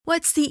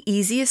What's the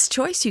easiest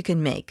choice you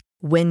can make?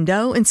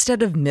 Window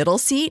instead of middle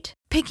seat?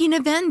 Picking a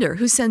vendor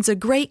who sends a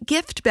great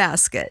gift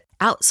basket?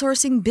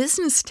 Outsourcing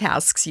business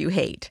tasks you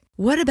hate?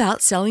 What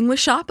about selling with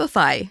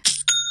Shopify?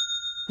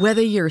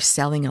 Whether you're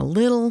selling a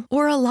little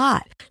or a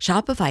lot,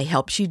 Shopify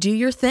helps you do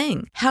your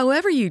thing,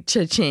 however you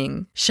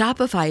cha-ching.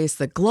 Shopify is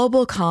the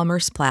global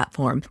commerce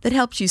platform that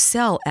helps you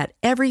sell at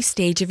every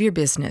stage of your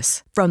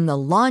business. From the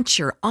launch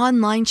your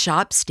online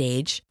shop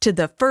stage to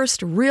the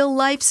first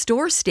real-life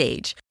store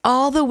stage,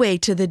 all the way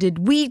to the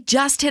did we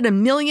just hit a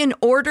million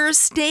orders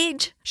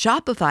stage.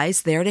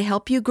 Shopify's there to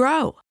help you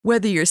grow.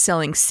 Whether you're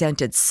selling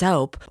scented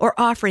soap or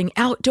offering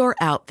outdoor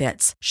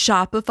outfits,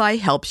 Shopify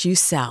helps you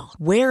sell.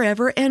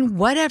 Wherever and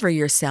whatever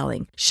you're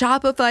selling,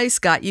 Shopify's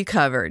got you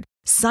covered.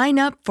 Sign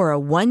up for a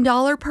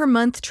 $1 per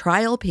month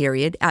trial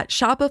period at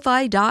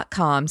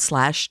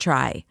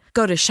shopify.com/try.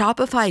 Go to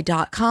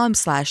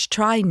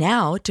shopify.com/try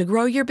now to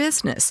grow your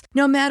business,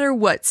 no matter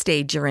what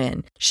stage you're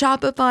in.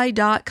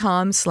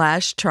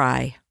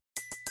 Shopify.com/try.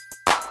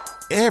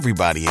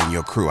 Everybody in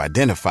your crew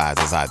identifies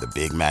as either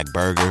Big Mac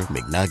Burger,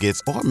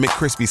 McNuggets, or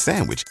McCrispy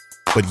Sandwich.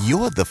 But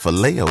you're the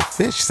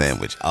Filet-O-Fish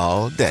Sandwich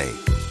all day.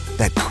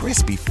 That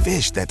crispy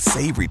fish, that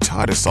savory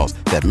tartar sauce,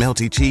 that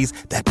melty cheese,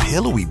 that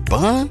pillowy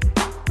bun.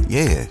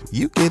 Yeah,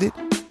 you get it.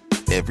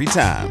 Every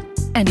time.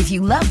 And if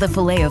you love the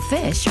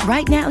Filet-O-Fish,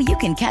 right now you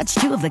can catch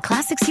two of the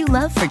classics you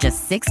love for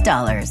just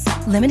 $6.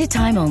 Limited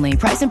time only.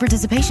 Price and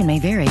participation may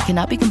vary.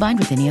 Cannot be combined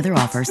with any other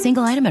offer.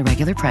 Single item at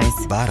regular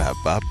price.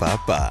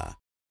 Ba-da-ba-ba-ba.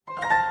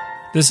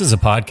 This is a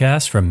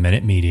podcast from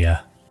Minute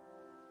Media.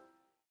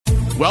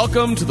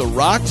 Welcome to the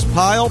Rocks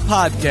Pile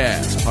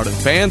Podcast, part of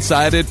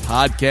Fansided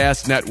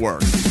Podcast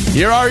Network.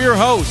 Here are your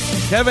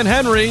hosts, Kevin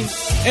Henry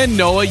and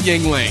Noah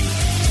Yingling.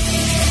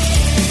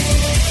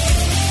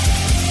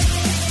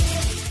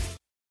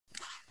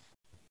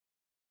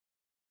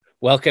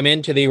 Welcome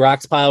into the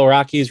Rocks Pile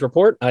Rockies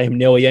Report. I am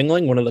Noah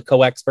Yingling, one of the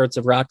co-experts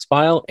of Rocks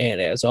Pile,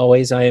 and as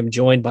always, I am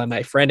joined by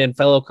my friend and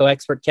fellow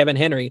co-expert, Kevin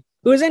Henry,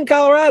 who is in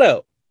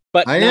Colorado,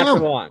 but not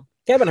for long.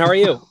 Kevin, how are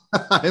you?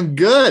 I'm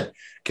good.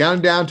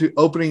 Counting down to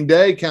opening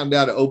day, counting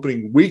down to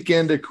opening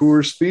weekend at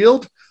Coors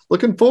Field.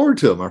 Looking forward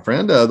to it, my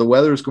friend. The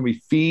weather is going to be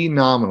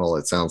phenomenal,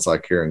 it sounds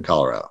like, here in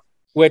Colorado.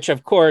 Which,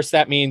 of course,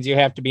 that means you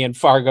have to be in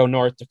Fargo,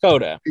 North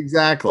Dakota.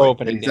 Exactly.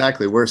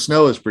 Exactly. Where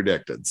snow is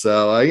predicted.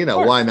 So,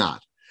 why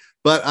not?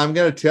 But I'm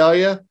going to tell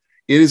you,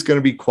 it is going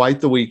to be quite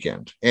the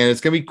weekend, and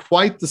it's going to be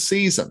quite the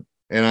season.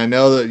 And I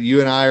know that you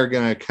and I are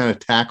going to kind of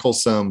tackle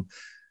some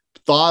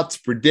thoughts,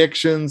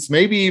 predictions,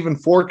 maybe even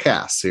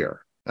forecasts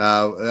here,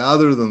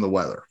 other than the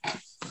weather.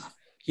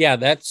 Yeah,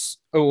 that's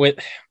what,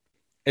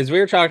 as we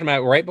were talking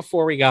about right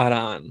before we got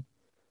on.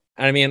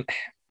 I mean,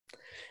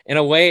 in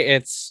a way,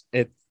 it's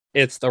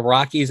the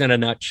Rockies in a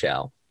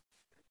nutshell.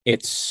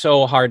 It's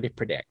so hard to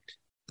predict.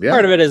 Yeah.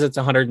 Part of it is it's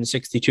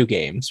 162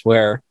 games,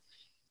 where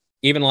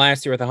even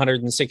last year with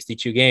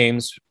 162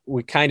 games,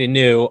 we kind of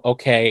knew,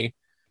 okay,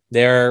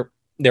 they're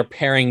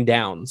paring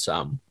down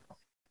some.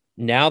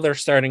 Now they're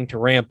starting to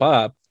ramp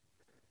up.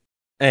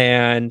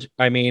 And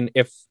I mean,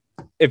 if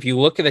you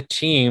look at the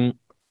team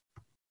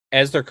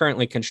as they're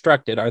currently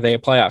constructed, are they a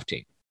playoff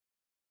team?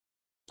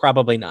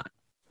 Probably not.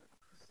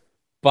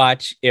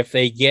 But if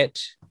they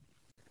get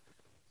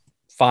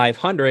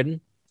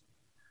 500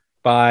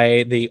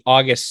 by the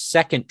August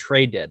 2nd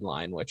trade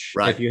deadline, which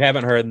if you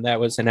haven't heard, that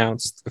was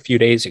announced a few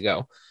days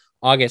ago,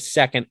 August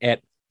 2nd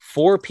at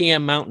 4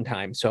 p.m. Mountain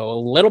Time. So a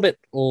little bit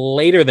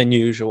later than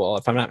usual,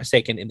 if I'm not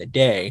mistaken, in the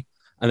day.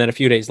 And then a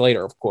few days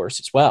later, of course,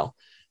 as well.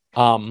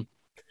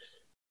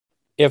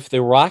 If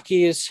the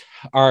Rockies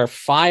are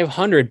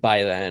 500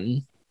 by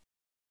then,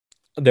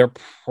 they're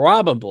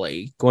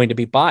probably going to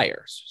be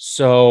buyers.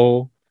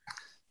 So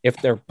if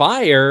they're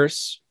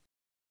buyers,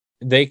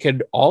 they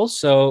could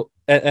also,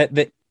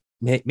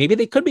 maybe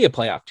they could be a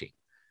playoff team.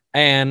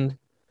 And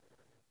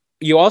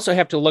you also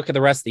have to look at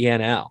the rest of the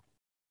NL.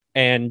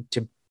 And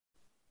to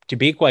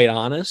be quite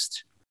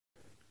honest,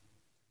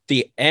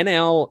 the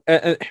NL...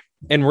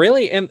 and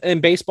really, in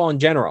baseball in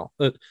general,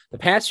 the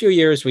past few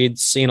years, we had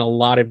seen a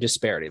lot of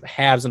disparity, the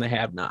haves and the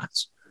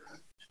have-nots.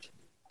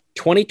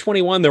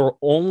 2021, there were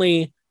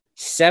only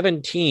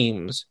 7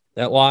 teams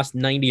that lost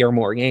 90 or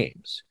more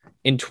games.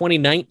 In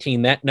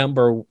 2019, that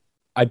number,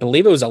 I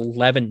believe it was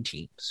 11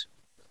 teams.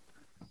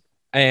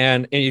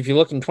 And if you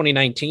look in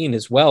 2019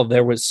 as well,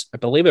 there was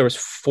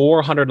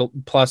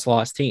 400 plus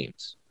lost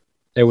teams.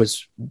 There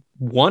was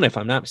one, if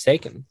I'm not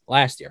mistaken,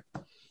 last year.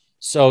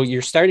 So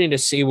you're starting to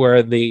see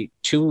where the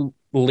two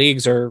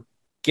leagues are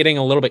getting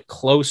a little bit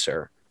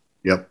closer.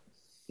 Yep.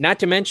 Not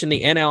to mention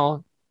the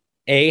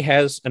NLA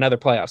has another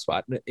playoff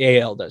spot. The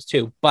AL does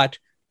too, but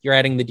you're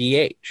adding the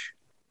DH.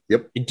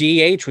 Yep.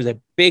 The DH was a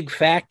big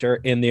factor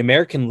in the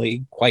American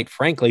League, quite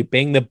frankly,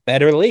 being the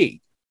better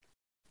league.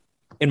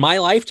 In my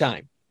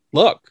lifetime,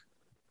 look,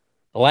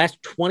 the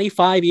last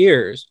 25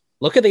 years,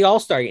 look at the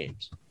All-Star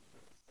games.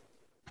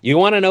 You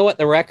want to know what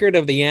the record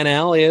of the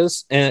NL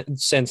is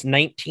since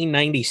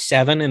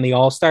 1997 in the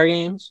All-Star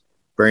games?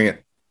 Bring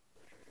it.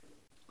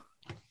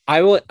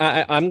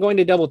 I'm going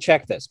to double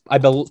check this.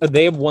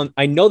 They have won.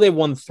 I know they've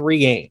won 3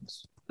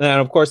 games,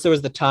 and of course there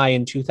was the tie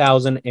in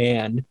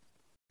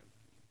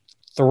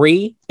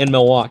 2003 in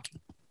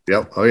Milwaukee.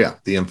 Yep. Oh yeah,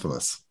 the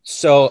infamous.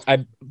 So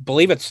I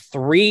believe it's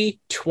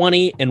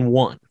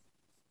 3-20-1.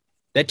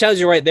 That tells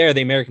you right there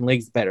the American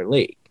League's the better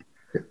league.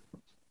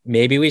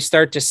 Maybe we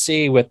start to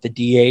see with the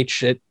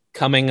DH it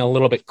coming a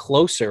little bit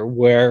closer,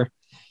 where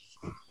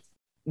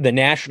the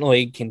National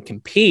League can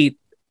compete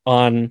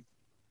on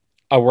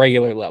a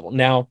regular level.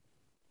 Now,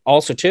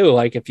 also too,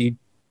 like if you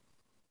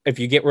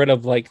get rid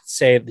of, like,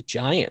 say, the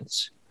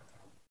Giants,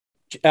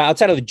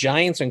 outside of the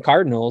Giants and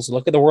Cardinals,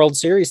 look at the World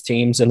Series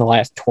teams in the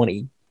last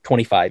 20,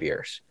 25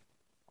 years,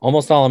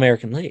 almost all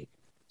American League.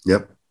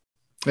 Yep.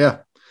 Yeah.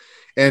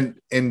 And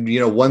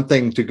one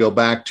thing to go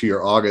back to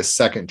your August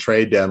 2nd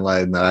trade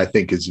deadline that I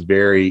think is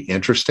very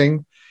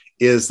interesting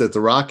is that the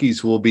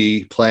Rockies will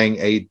be playing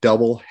a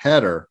double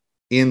header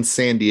in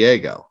San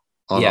Diego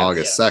on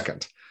August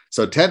 2nd.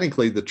 So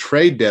technically the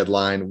trade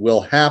deadline will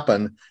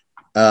happen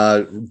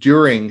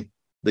during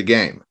the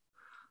game.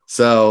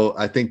 So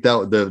I think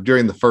that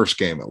during the first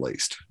game, at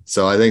least.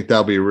 So I think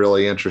that'll be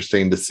really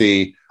interesting to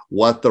see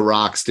what the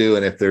Rocks do,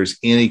 and if there's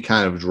any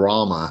kind of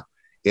drama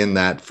in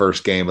that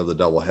first game of the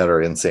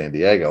doubleheader in San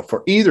Diego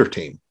for either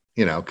team,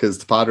 because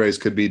the Padres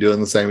could be doing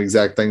the same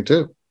exact thing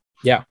too.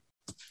 Yeah.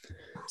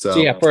 So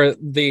yeah, for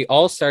the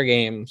All-Star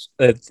games,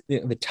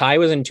 the tie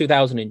was in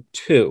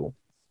 2002.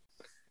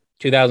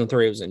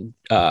 2003 was in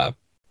at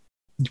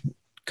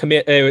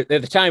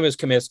the time it was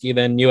Comiskey,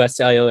 then U.S.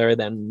 Cellular,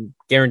 then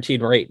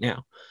Guaranteed Rate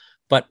now.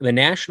 But the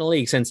National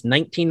League, since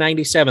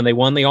 1997, they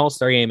won the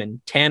All-Star game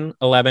in 10,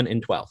 11,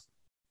 and 12.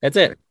 That's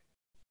it.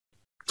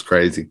 It's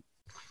crazy.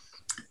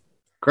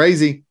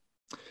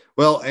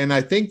 Well, and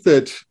I think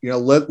that,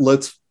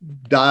 let's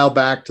dial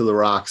back to the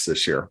Rocks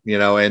this year,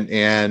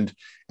 and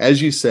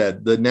as you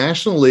said, the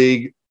National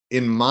League,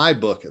 in my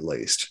book at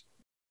least,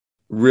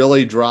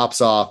 really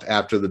drops off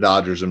after the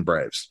Dodgers and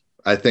Braves.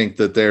 I think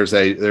that there's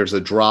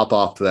a drop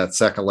off to that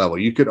second level.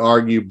 You could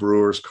argue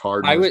Brewers,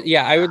 Cardinals.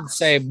 I would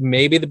say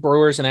maybe the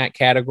Brewers in that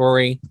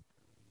category,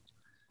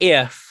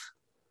 if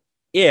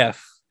you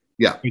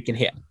can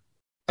hit.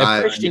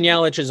 If Christian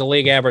Yelich is a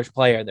league average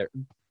player,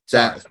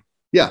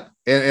 yeah.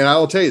 And I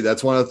will tell you,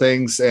 that's one of the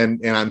things,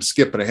 and I'm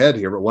skipping ahead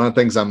here, but one of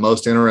the things I'm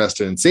most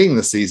interested in seeing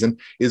this season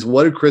is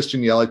what do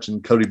Christian Yelich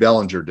and Cody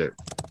Bellinger do?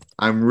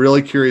 I'm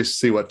really curious to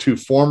see what 2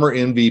 former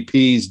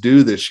MVPs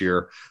do this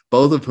year,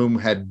 both of whom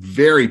had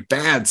very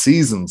bad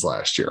seasons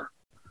last year.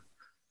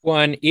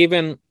 One,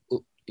 even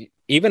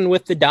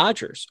with the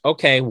Dodgers,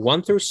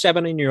 1 through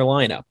 7 in your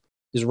lineup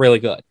is really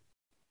good.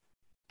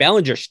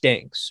 Bellinger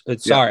stinks.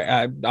 Sorry,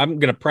 I'm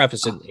going to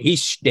preface it. He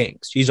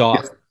stinks. He's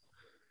awful. Yeah.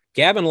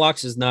 Gavin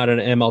Lux is not an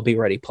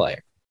MLB-ready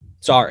player.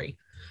 Sorry.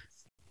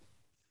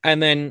 And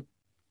then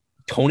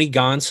Tony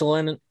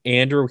Gonsolin,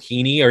 Andrew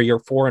Heaney are your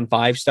 4 and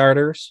 5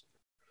 starters.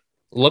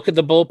 Look at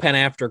the bullpen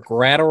after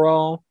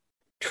Gratterall,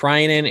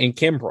 Treinen, and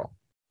Kimbrel.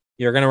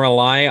 You're going to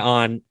rely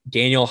on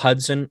Daniel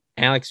Hudson,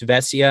 Alex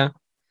Vesia.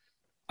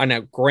 I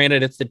know,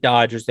 granted, it's the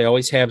Dodgers. They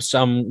always have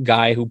some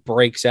guy who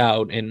breaks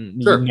out and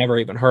you've never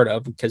even heard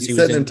of because he's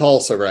sitting in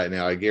Tulsa right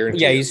now. I guarantee.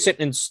 Yeah, he's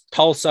sitting in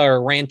Tulsa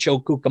or Rancho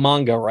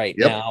Cucamonga right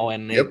now,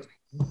 and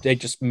they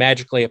just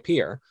magically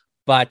appear.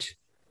 But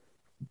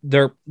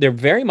they're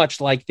very much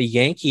like the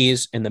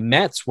Yankees and the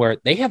Mets, where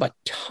they have a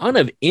ton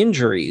of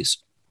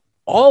injuries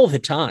all the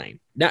time.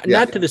 Not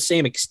to the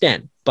same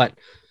extent, but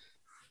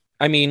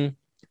I mean,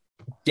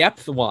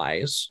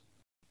 depth-wise,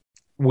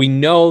 we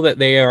know that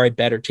they are a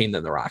better team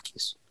than the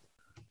Rockies.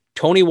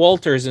 Tony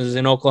Walters is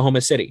in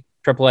Oklahoma City,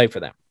 AAA for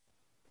them.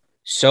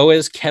 So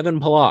is Kevin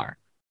Pillar.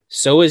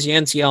 So is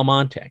Yency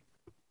Almonte.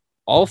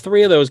 All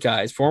 3 of those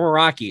guys, former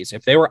Rockies,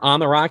 if they were on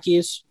the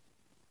Rockies,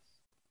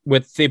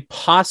 with the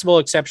possible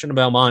exception of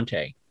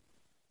Almonte,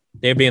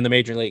 they'd be in the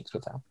major leagues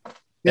with them.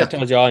 That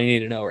tells you all you need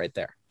to know right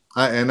there.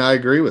 I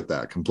agree with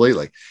that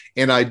completely.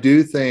 And I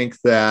do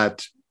think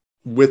that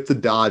with the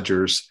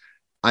Dodgers,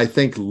 I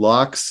think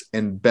Lux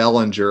and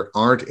Bellinger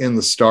aren't in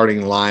the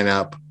starting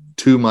lineup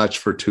too much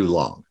for too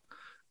long.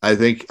 I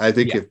think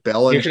if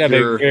Bellinger, you should have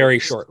a very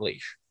short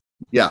leash.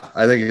 Yeah,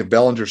 I think if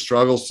Bellinger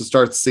struggles to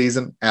start the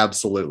season,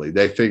 absolutely,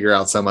 they figure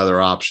out some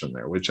other option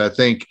there, which I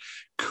think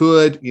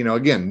could,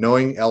 again,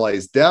 knowing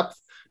LA's depth,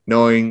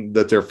 knowing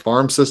that their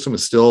farm system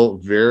is still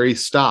very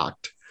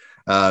stocked.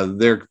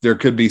 There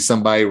could be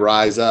somebody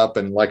rise up,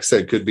 and like I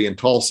said, could be in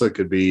Tulsa,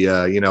 could be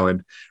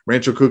in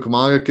Rancho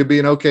Cucamonga, could be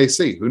in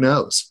OKC. Who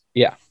knows?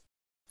 Yeah.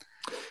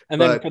 And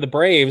then for the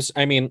Braves,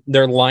 I mean,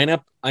 their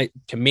lineup,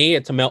 to me,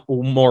 it's a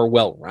more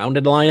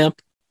well-rounded lineup.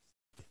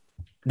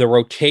 The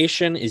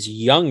rotation is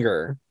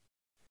younger.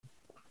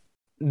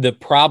 The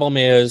problem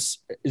is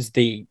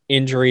the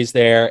injuries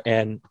there,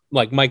 and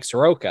like Mike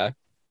Soroka,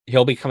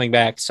 he'll be coming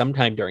back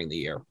sometime during the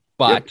year,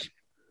 but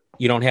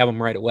you don't have him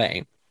right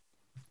away.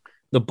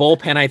 The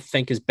bullpen, I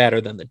think, is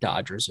better than the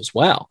Dodgers as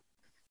well.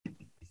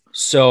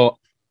 So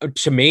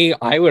to me,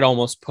 I would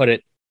almost put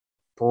it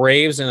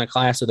Braves in a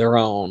class of their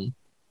own,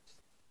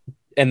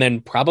 and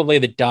then probably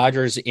the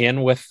Dodgers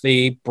in with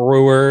the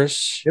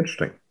Brewers.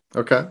 Interesting.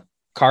 Okay.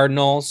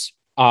 Cardinals.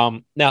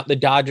 Now the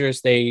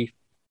Dodgers, they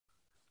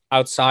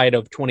outside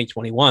of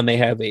 2021, they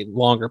have a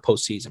longer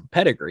postseason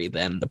pedigree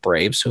than the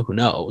Braves, so who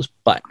knows?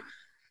 But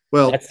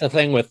that's the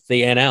thing with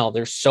the NL.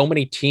 There's so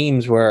many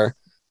teams where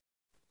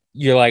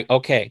you're like,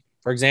 okay,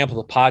 for example,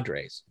 the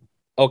Padres.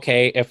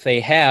 Okay, if they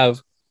have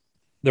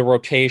the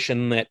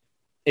rotation that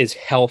is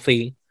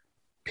healthy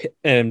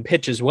and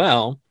pitches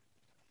well,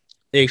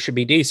 they should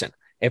be decent.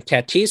 If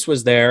Tatis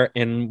was there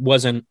and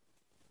wasn't,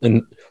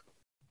 and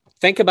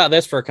think about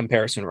this for a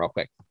comparison real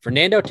quick.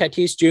 Fernando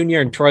Tatis Jr.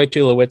 and Troy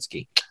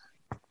Tulowitzki.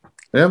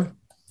 Yeah.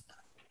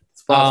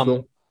 It's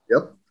possible.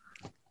 Yep.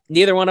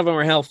 Neither one of them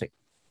are healthy.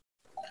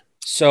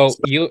 So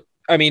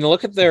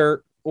look at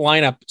their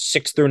lineup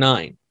 6 through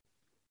 9.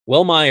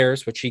 Will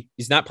Myers, which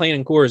he's not playing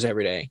in Coors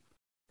every day.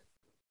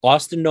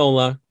 Austin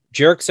Nola,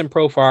 Jerickson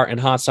Profar, and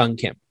Ha-Sung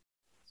Kim.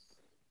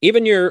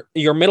 Even your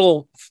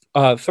middle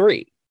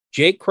 3,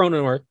 Jake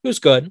Cronenworth, who's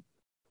good,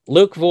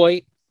 Luke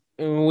Voigt,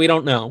 we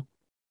don't know,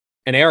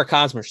 and Eric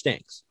Hosmer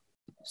stinks.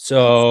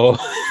 So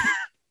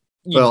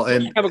you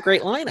have a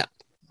great lineup.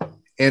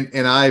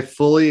 And I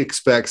fully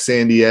expect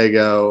San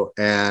Diego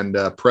and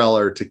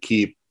Preller to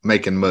keep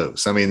making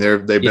moves. I mean,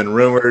 they've been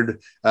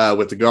rumored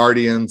with the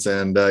Guardians,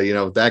 and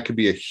that could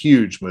be a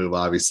huge move,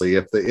 obviously,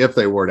 if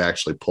they were to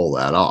actually pull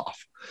that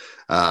off.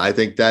 I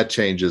think that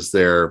changes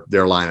their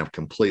lineup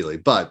completely,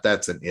 but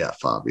that's an if,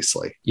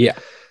 obviously. Yeah.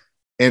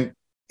 And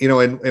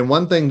and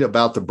one thing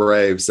about the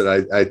Braves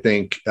that I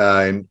think,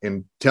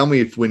 and tell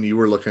me if when you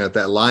were looking at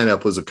that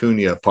lineup, was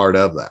Acuna part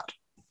of that?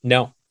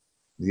 No.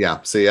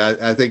 Yeah. See,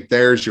 I think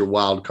there's your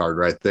wild card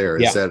right there.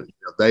 Is that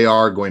they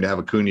are going to have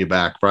Acuna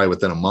back probably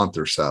within a month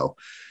or so.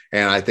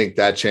 And I think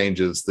that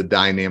changes the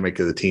dynamic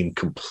of the team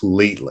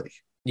completely.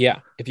 Yeah.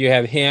 If you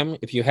have him,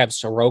 if you have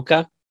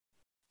Soroka,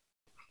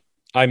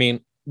 I mean,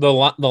 the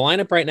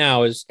lineup right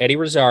now is Eddie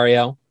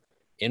Rosario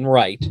in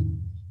right,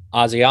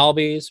 Ozzie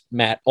Albies,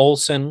 Matt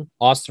Olson,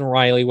 Austin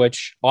Riley,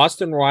 which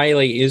Austin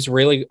Riley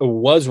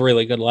was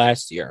really good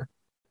last year.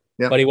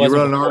 Yeah, but he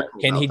wasn't.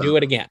 Can he do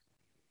it again?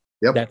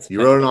 Yep.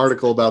 You wrote an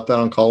article about that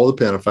on Call of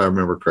the Pen, if I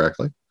remember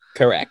correctly.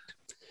 Correct.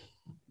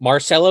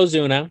 Marcell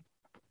Ozuna,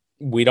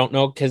 we don't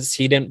know because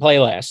he didn't play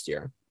last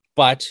year,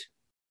 but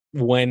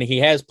when he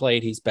has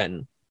played, he's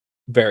been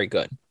very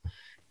good.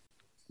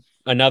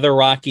 Another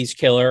Rockies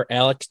killer,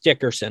 Alex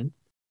Dickerson,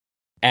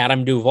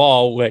 Adam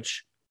Duvall,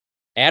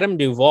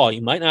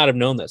 you might not have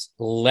known this,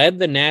 led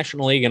the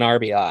National League in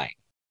RBI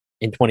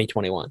in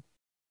 2021.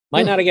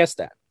 Might not have guessed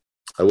that.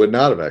 I would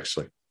not have,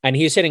 actually. And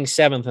he's hitting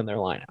 7th in their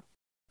lineup.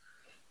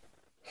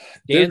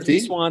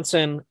 Dansby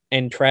Swanson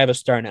and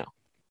Travis Darnell.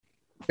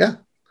 Yeah.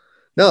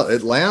 No,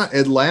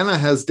 Atlanta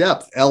has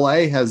depth.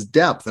 LA has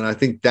depth. And I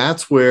think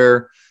that's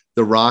where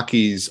the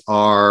Rockies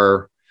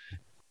are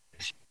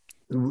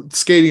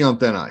skating on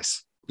thin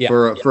ice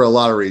for a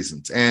lot of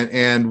reasons.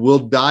 And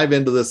we'll dive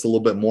into this a little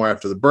bit more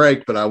after the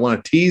break, but I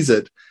want to tease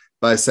it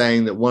by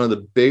saying that one of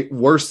the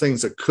worst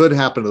things that could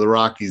happen to the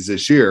Rockies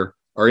this year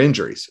are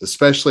injuries,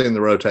 especially in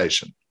the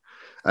rotation.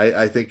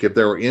 I think if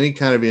there were any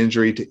kind of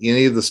injury to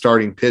any of the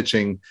starting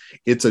pitching,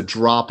 it's a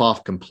drop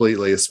off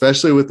completely,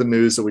 especially with the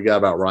news that we got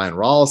about Ryan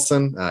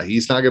Rollison.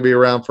 He's not going to be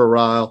around for a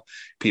while.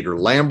 Peter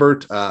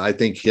Lambert, I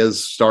think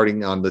his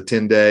starting on the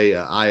 10-day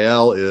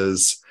IL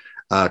is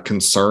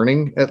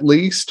concerning, at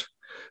least.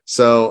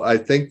 So I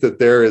think that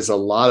there is a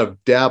lot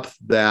of depth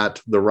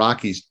that the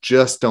Rockies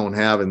just don't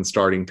have in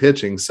starting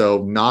pitching.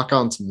 So knock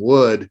on some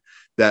wood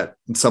that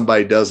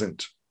somebody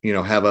doesn't,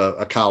 have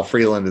a Kyle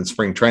Freeland in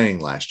spring training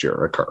last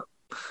year occur.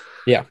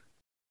 Yeah.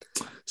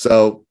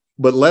 So,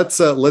 but let's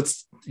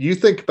you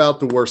think about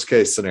the worst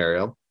case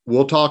scenario.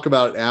 We'll talk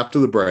about it after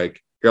the break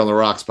here on the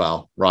Rocks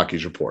Pile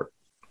Rockies Report.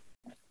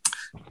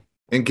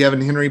 And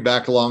Kevin Henry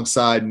back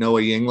alongside Noah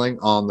Yingling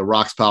on the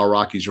Rocks Pile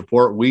Rockies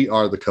Report. We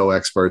are the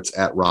co-experts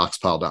at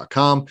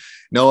rockspile.com.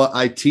 Noah,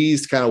 I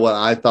teased kind of what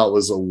I thought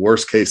was a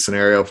worst case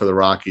scenario for the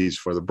Rockies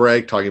for the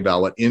break, talking about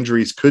what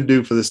injuries could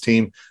do for this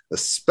team,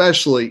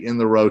 especially in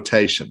the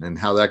rotation, and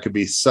how that could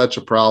be such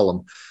a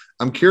problem.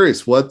 I'm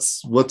curious,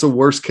 what's a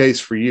worst case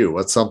for you?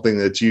 What's something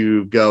that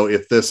you go,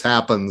 if this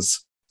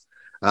happens,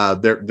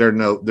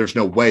 there's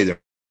no way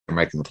they're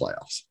making the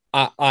playoffs?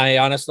 I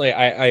honestly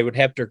would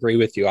have to agree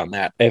with you on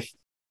that.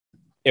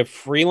 If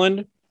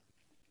Freeland,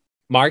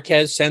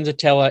 Marquez,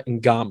 Senzatella,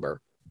 and Gomber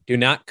do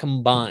not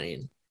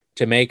combine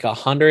to make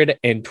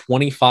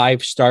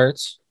 125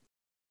 starts,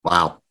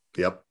 wow,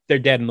 yep, they're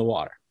dead in the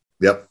water.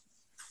 Yep.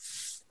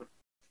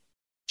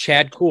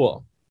 Chad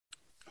Kuhl,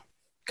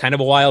 kind of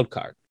a wild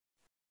card.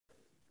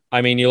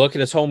 I mean, you look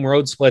at his home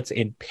road splits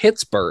in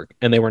Pittsburgh,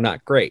 and they were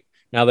not great.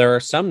 Now, there are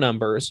some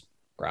numbers,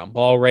 ground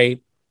ball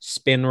rate,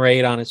 spin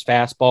rate on his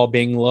fastball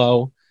being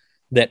low,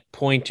 that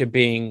point to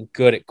being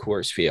good at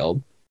Coors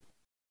Field.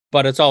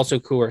 But it's also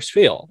Coors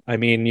Field. I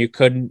mean, you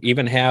couldn't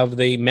even have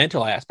the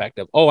mental aspect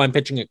of, I'm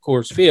pitching at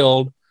Coors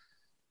Field,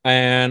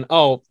 and,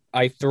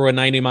 I threw a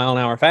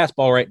 90-mile-an-hour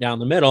fastball right down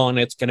the middle, and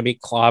it's going to be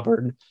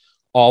clobbered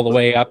all the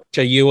way up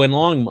to you in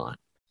Longmont.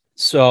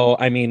 So,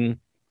 I mean,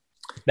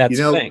 That's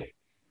the thing.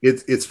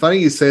 It's funny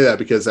you say that,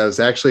 because I was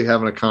actually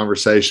having a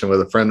conversation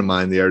with a friend of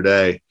mine the other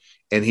day,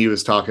 and he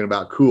was talking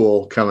about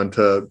Kuhl coming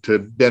to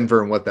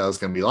Denver and what that was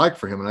going to be like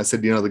for him. And I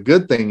said, the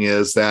good thing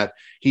is that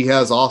he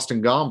has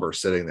Austin Gomber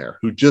sitting there,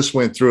 who just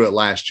went through it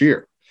last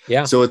year.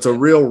 Yeah. So it's a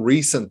real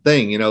recent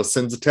thing,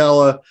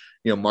 Senzatella,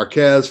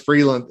 Marquez,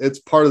 Freeland, it's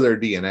part of their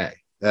DNA,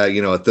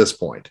 at this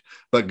point.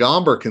 But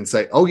Gomber can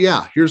say, oh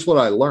yeah, here's what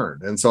I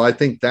learned. And so I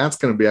think that's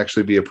going to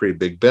actually be a pretty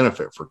big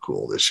benefit for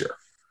Kuhl this year.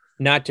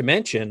 Not to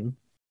mention,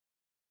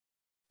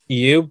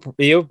 you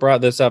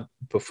brought this up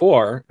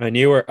before, and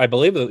I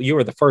believe that you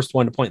were the first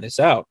one to point this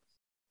out.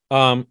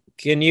 Can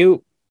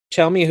you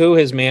tell me who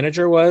his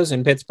manager was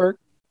in Pittsburgh?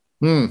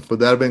 Would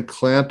that have been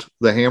Clint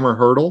the Hammer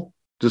Hurdle?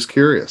 Just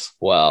curious.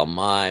 Well,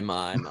 my.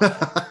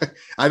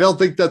 I don't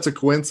think that's a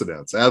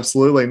coincidence.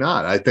 Absolutely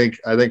not. I think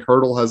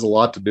Hurdle has a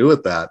lot to do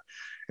with that.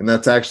 And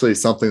that's actually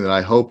something that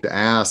I hope to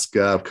ask,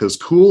 because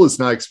Kuhl is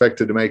not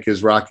expected to make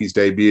his Rockies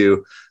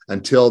debut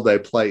until they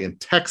play in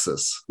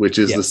Texas, which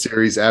is the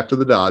series after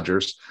the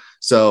Dodgers.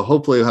 So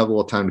hopefully we'll have a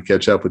little time to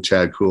catch up with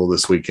Chad Kuhl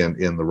this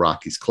weekend in the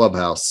Rockies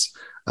clubhouse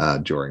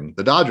during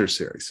the Dodgers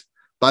series.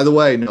 By the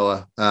way,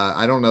 Noah,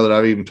 I don't know that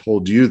I've even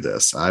told you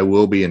this. I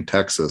will be in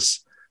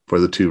Texas for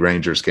the 2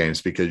 Rangers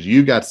games, because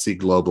you got to see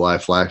Globe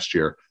Life last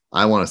year.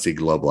 I want to see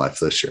Globe Life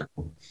this year.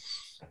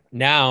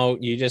 Now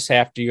you just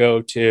have to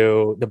go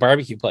to the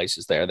barbecue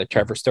places there that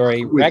Trevor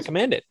Story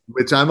recommended.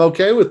 Which I'm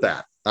okay with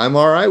that. I'm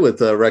all right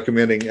with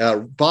recommending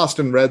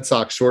Boston Red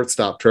Sox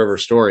shortstop Trevor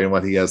Story and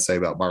what he has to say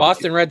about barbecue.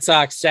 Boston Red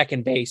Sox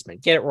second baseman.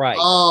 Get it right.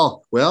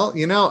 Oh, well,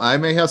 I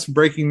may have some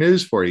breaking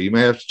news for you. You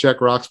may have to check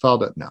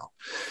Roxpile. No.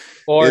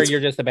 Or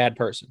you're just a bad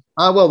person.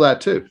 Well,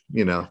 that too.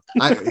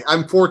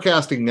 I'm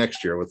forecasting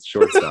next year with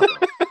shortstop.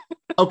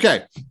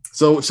 Okay.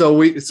 So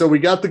we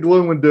got the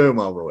gloom and doom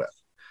over with.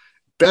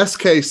 Best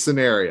case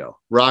scenario,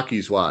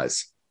 Rockies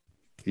wise.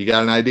 You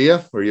got an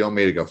idea, or you want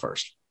me to go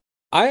first?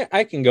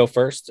 I can go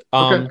first.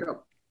 Okay,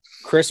 go.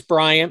 Chris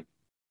Bryant,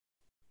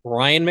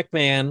 Ryan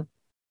McMahon,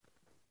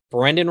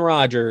 Brendan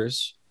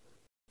Rodgers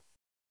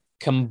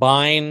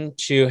combined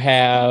to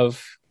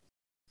have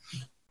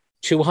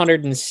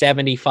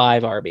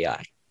 275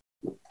 RBI.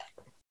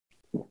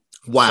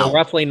 Wow. So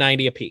roughly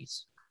 90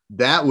 apiece.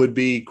 That would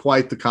be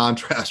quite the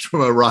contrast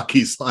from a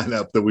Rockies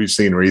lineup that we've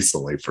seen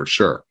recently, for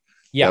sure.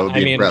 Yeah,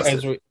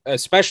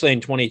 especially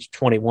in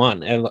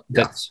 2021. And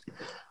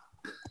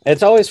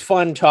it's always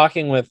fun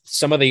talking with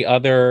some of the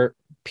other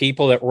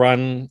people that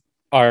run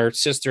our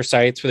sister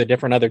sites for the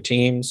different other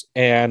teams.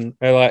 And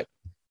they're like,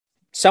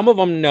 some of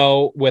them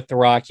know with the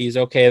Rockies,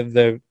 okay,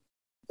 the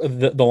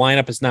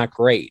lineup is not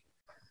great.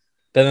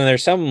 But then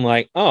there's some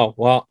like, oh,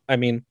 well,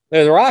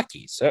 they're the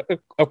Rockies.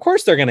 Of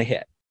course they're going to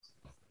hit.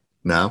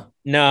 No,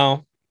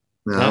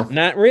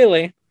 not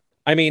really.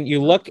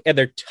 You look at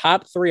their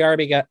top 3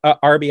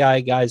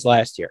 RBI guys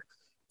last year,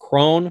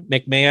 Cron,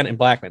 McMahon, and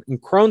Blackmon.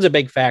 And Cron's a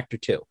big factor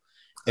too.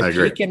 If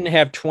he can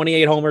have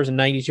 28 homers and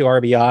 92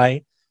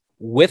 RBI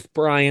with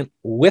Bryant,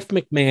 with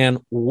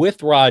McMahon,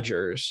 with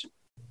Rodgers,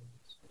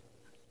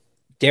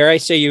 dare I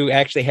say you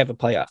actually have a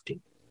playoff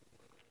team?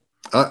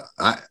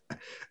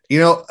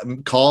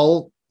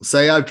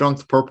 Say I've drunk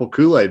the purple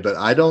Kool-Aid, but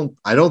I don't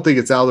think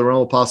it's out of the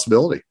realm of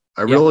possibility.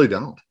 I really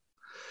don't.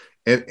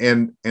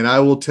 And I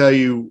will tell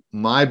you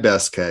my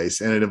best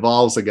case, and it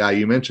involves a guy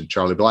you mentioned,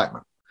 Charlie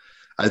Blackmon.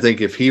 I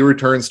think if he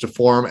returns to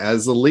form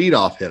as the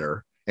leadoff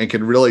hitter and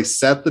can really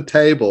set the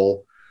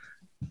table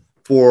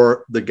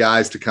for the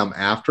guys to come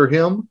after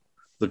him,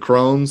 the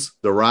Crones,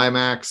 the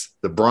Rymacks,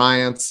 the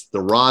Bryants,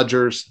 the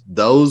Rodgers,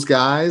 those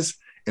guys,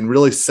 and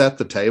really set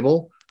the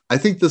table, I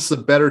think this is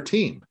a better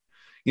team.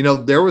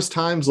 There was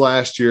times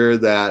last year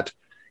that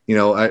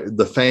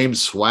the famed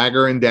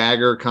swagger and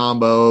dagger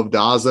combo of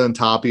Daza and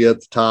Tapia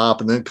at the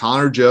top, and then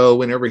Connor Joe,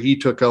 whenever he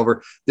took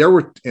over,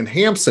 and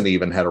Hampson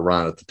even had a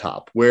run at the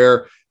top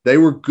where they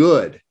were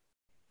good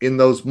in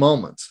those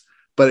moments,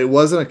 but it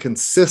wasn't a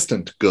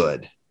consistent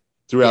good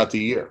throughout the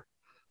year.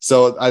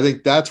 So I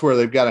think that's where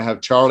they've got to have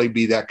Charlie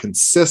be that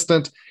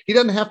consistent. He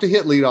doesn't have to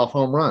hit leadoff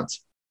home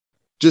runs.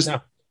 Just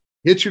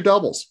hit your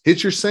doubles,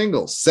 hit your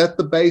singles, set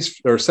the base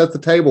or set the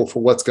table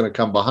for what's going to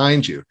come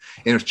behind you.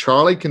 And if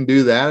Charlie can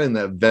do that in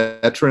that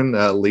veteran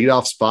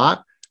leadoff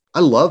spot, I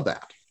love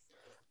that.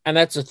 And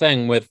that's the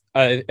thing with,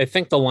 I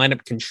think the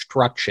lineup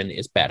construction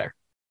is better.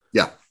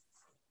 Yeah.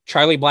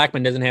 Charlie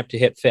Blackmon doesn't have to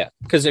hit 5th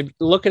because if you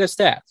look at his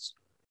stats,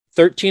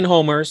 13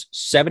 homers,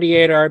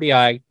 78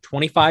 RBI,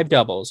 25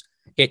 doubles,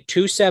 hit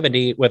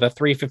 270 with a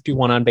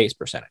 351 on base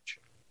percentage.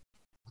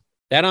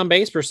 That on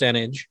base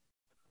percentage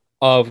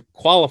of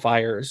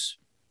qualifiers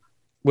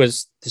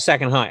was the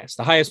second highest.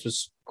 The highest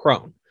was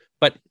Cron.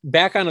 But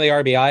back onto the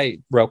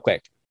RBI real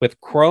quick. With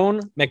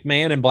Cron,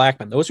 McMahon, and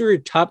Blackmon, those were your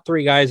top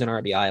 3 guys in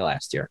RBI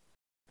last year.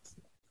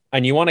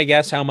 And you want to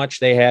guess how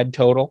much they had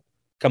total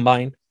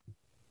combined?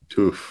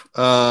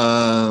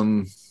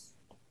 Under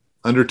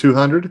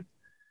 200?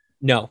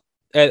 No.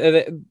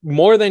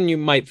 More than you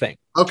might think.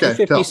 Okay.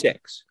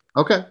 256.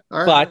 Okay. All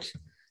right. But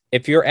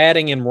if you're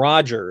adding in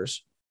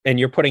Rodgers and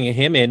you're putting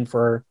him in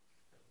for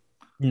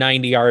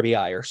 90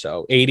 RBI or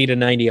so, 80 to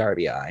 90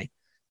 RBI,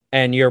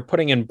 and you're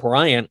putting in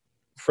Bryant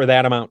for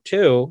that amount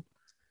too,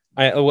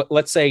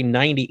 let's say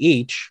 90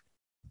 each,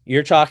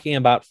 you're talking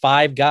about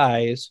 5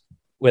 guys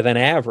with an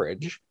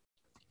average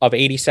of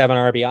 87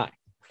 RBI.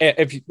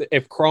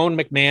 If Cron,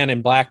 McMahon,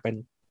 and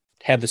Blackmon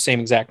had the same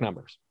exact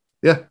numbers.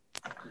 Yeah.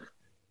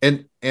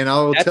 And I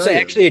will tell you,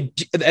 actually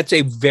that's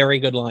a very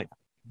good lineup.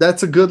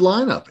 That's a good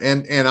lineup.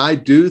 And I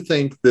do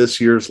think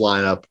this year's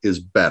lineup is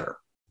better.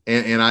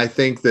 And I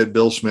think that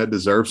Bill Schmidt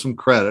deserves some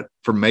credit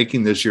for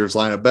making this year's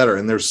lineup better.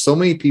 And there's so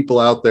many people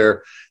out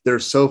there that are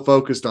so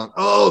focused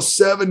on,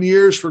 7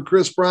 years for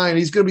Kris Bryant.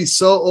 He's going to be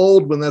so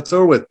old when that's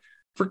over with.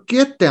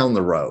 Forget down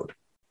the road.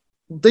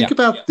 Think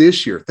about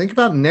this year. Think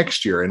about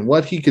next year and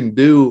what he can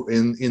do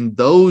in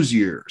those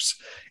years.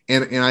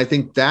 And I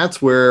think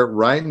that's where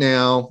right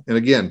now, and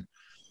again,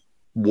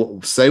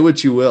 say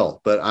what you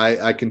will, but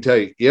I can tell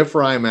you, if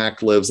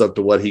Rymack lives up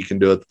to what he can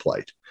do at the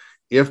plate,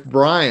 if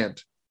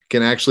Bryant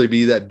can actually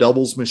be that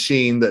doubles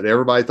machine that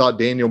everybody thought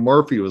Daniel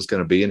Murphy was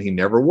going to be, and he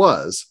never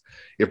was,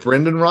 if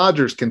Brendan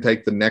Rodgers can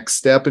take the next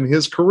step in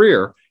his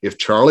career, if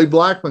Charlie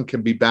Blackmon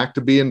can be back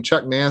to being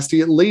Chuck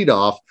Nasty at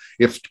leadoff,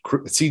 if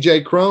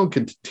CJ Cron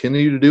can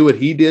continue to do what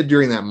he did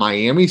during that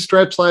Miami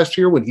stretch last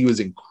year when he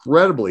was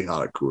incredibly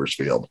hot at Coors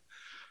Field,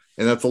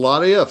 and that's a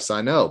lot of ifs,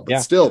 I know,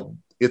 but still,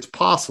 it's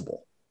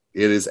possible.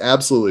 It is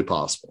absolutely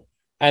possible.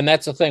 And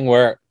that's the thing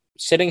where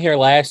sitting here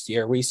last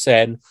year, we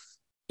said,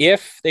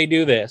 if they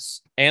do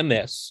this and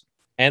this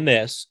and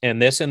this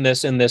and this and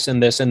this and this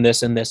and this and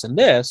this and this and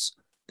this,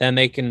 then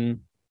they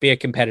can be a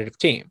competitive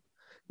team.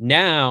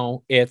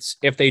 Now it's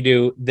if they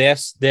do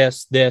this,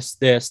 this, this,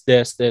 this,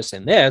 this, this,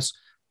 and this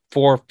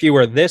for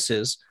fewer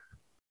thises,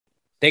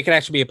 they could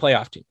actually be a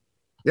playoff team.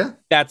 Yeah.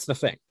 That's the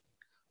thing.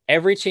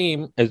 Every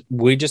team, as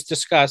we just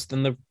discussed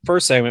in the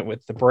first segment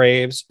with the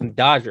Braves and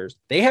Dodgers,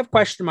 they have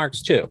question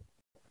marks too.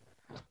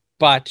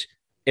 But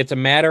it's a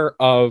matter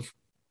of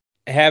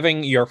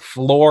having your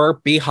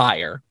floor be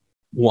higher,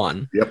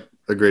 1. Yep,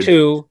 agreed.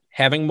 2,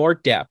 having more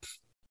depth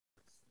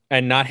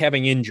and not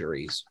having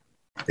injuries.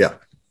 Yeah.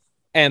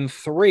 And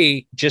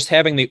 3, just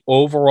having the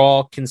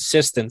overall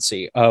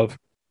consistency of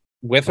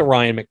with a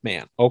Ryan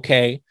McMahon.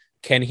 Okay,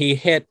 can he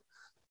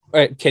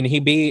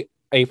be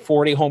a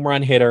 40 home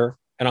run hitter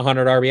and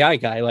 100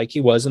 RBI guy like he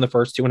was in the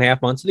first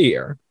 2.5 months of the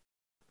year?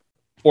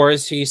 Or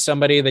is he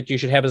somebody that you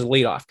should have as a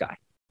leadoff guy,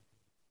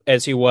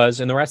 as he was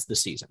in the rest of the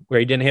season, where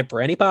he didn't hit for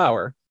any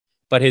power,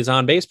 but his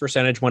on-base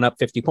percentage went up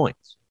 50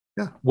 points?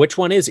 Yeah. Which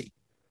one is he?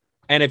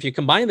 And if you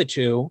combine the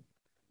two,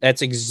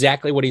 that's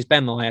exactly what he's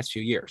been the last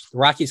few years. The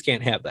Rockies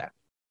can't have that.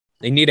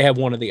 They need to have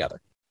one or the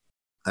other.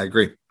 I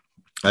agree.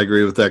 I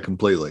agree with that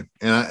completely.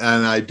 And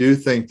I do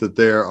think that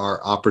there are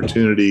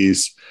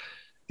opportunities,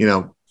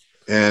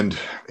 and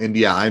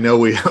yeah, I know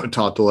we haven't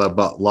talked a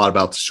lot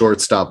about the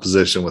shortstop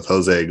position with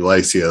Jose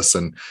Iglesias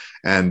and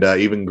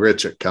even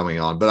Grichuk coming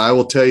on, but I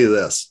will tell you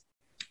this.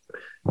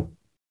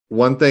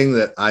 One thing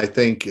that I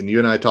think, and you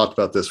and I talked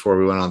about this before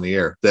we went on the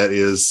air, that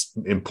is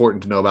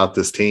important to know about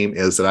this team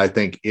is that I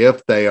think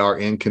if they are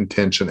in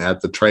contention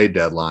at the trade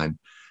deadline,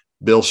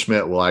 Bill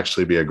Schmidt will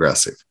actually be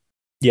aggressive.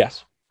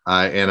 Yes.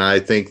 And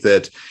I think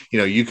that,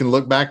 you can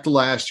look back to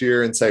last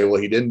year and say,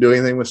 well, he didn't do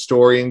anything with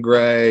Story and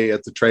Gray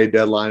at the trade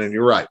deadline. And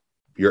you're right.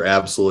 You're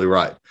absolutely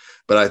right.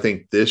 But I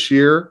think this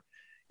year,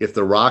 if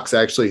the Rocks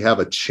actually have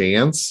a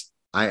chance,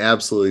 I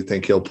absolutely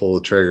think he'll pull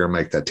the trigger and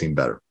make that team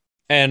better.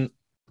 And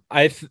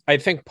I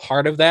think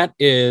part of that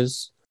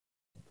is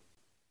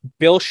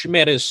Bill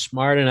Schmidt is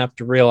smart enough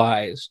to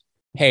realize,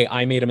 hey,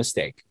 I made a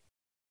mistake.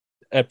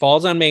 It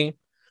falls on me.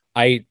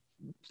 I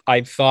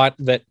thought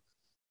that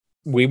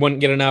we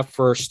wouldn't get enough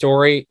for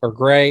Story or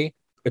Gray,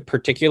 but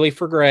particularly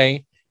for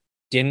Gray.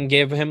 Didn't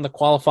give him the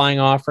qualifying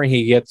offer.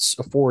 He gets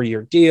a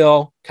 4-year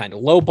deal, kind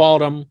of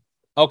lowballed him.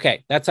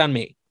 Okay, that's on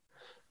me.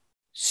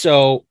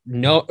 So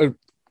knowing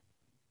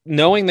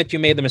that you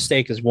made the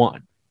mistake is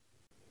one.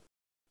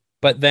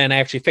 But then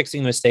actually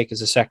fixing the mistake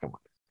is the second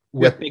one.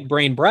 With Big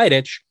Brain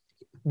Bridich,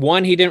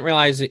 one, he didn't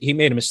realize that he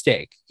made a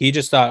mistake. He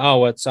just thought,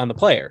 oh, it's on the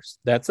players.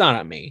 That's not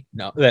on me.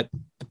 No, that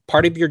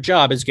part of your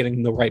job is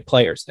getting the right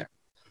players there.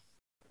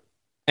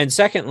 And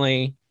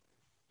secondly,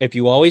 if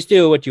you always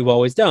do what you've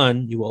always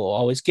done, you will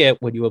always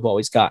get what you have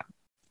always gotten.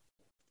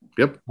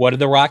 Yep. What did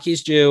the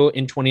Rockies do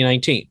in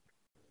 2019?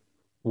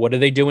 What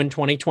did they do in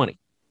 2020?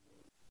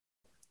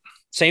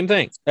 Same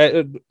thing.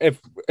 If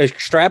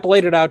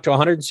extrapolated out to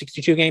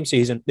 162 game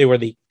season, they were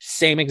the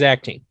same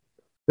exact team.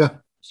 Yeah.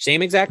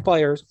 Same exact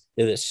players,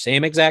 did the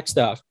same exact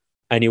stuff.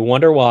 And you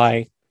wonder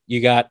why you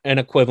got an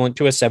equivalent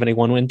to a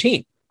 71 win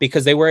team,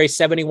 because they were a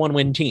 71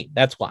 win team.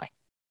 That's why.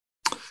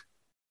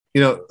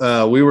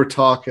 We were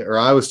talking, or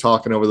I was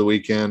talking over the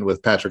weekend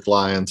with Patrick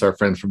Lyons, our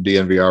friend from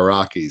DNVR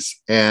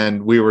Rockies.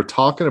 And we were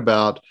talking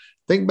about,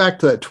 think back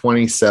to that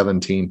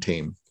 2017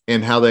 team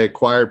and how they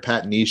acquired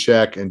Pat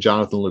Neshek and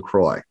Jonathan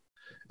LaCroix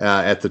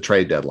at the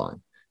trade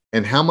deadline,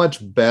 and how much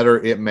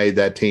better it made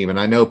that team. And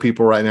I know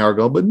people right now are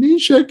going, but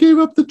Neshek gave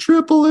up the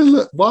triple in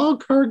the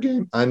wild card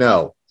game. I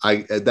know.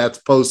 That's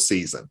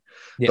postseason.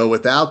 Yeah. But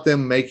without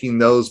them making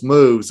those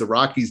moves, the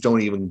Rockies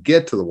don't even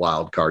get to the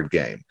wild card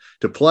game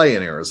to play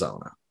in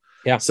Arizona.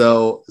 Yeah.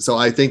 So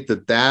I think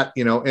that,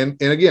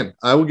 and again,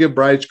 I will give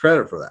Bridge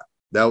credit for that.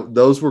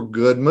 Those were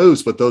good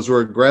moves, but those were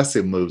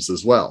aggressive moves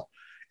as well.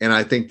 And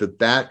I think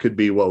that could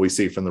be what we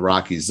see from the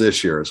Rockies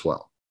this year as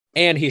well.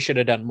 And he should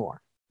have done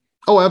more.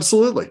 Oh,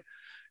 absolutely.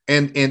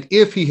 And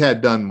if he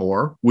had done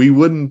more, we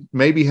wouldn't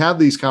maybe have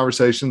these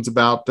conversations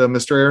about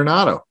Mr.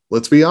 Arenado.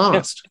 Let's be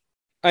honest.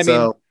 Yeah. I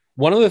mean,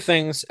 one of the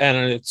things,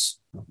 and it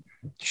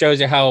shows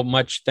you how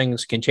much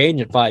things can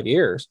change in 5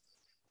 years.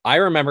 I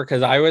remember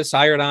because I was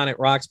hired on at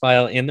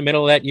Roxpile in the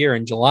middle of that year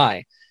in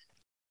July.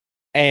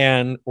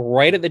 And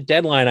right at the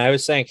deadline, I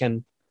was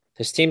thinking,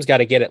 this team's got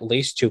to get at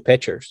least 2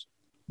 pitchers.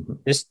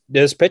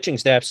 This pitching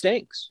staff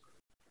stinks.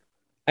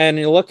 And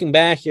you're looking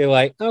back, you're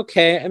like,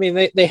 okay, I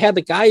mean, they had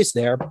the guys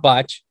there,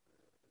 but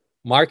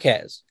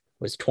Marquez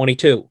was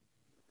 22.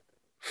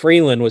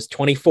 Freeland was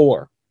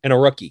 24 and a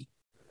rookie.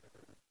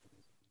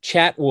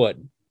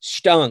 Chatwood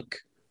stunk.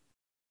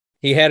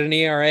 He had an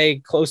ERA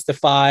close to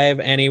 5,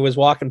 and he was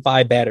walking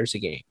 5 batters a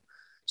game.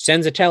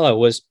 Senzatella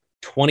was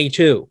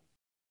 22.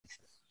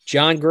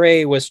 John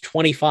Gray was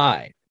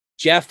 25.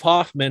 Jeff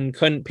Hoffman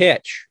couldn't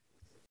pitch.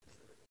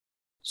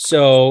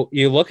 So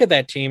you look at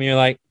that team, and you're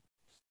like,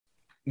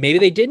 maybe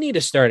they did need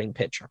a starting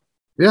pitcher.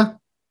 Yeah.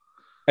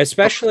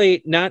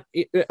 Especially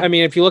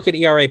if you look at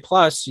ERA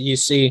plus, you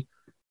see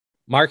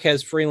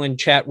Marquez, Freeland,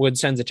 Chatwood,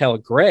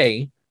 Senzatella,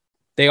 Gray.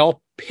 They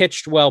all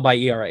pitched well by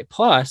ERA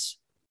plus,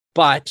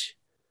 but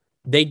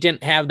they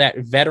didn't have that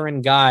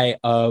veteran guy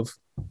of,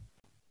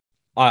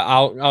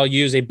 I'll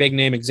use a big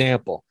name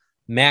example,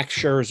 Max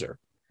Scherzer.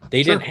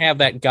 They didn't have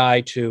that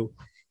guy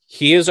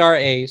he is our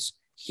ace.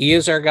 He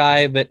is our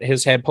guy that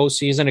has had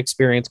postseason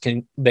experience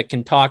that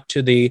can talk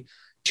to the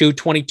 2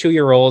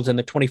 22-year-olds and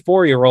the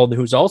 24-year-old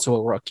who's also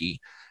a rookie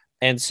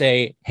and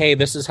say, hey,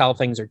 this is how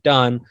things are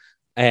done.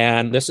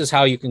 And this is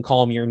how you can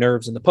calm your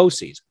nerves in the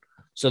postseason.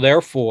 So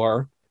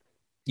therefore,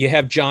 you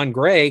have John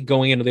Gray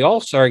going into the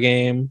All-Star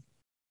game,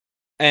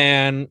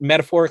 and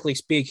metaphorically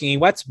speaking, he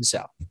wets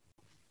himself.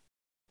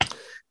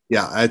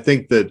 Yeah, I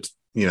think that,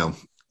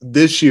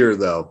 this year,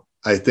 though,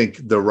 I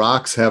think the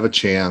Rocks have a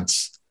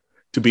chance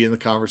to be in the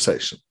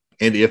conversation.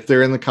 And if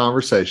they're in the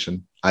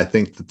conversation, I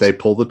think that they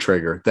pull the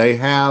trigger. They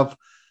have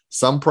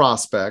some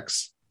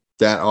prospects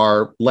that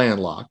are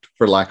landlocked,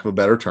 for lack of a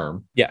better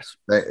term. Yes.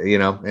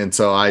 And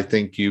so I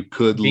think you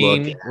could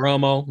Bean, look at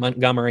Romo,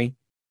 Montgomery.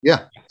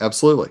 Yeah,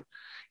 absolutely.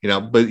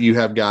 But you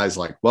have guys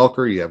like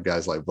Welker, you have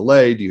guys like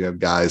Valade, you have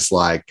guys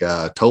like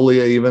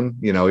Tolia, even,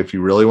 if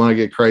you really want to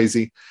get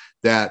crazy,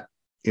 that,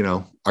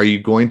 are you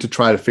going to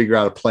try to figure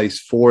out a place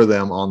for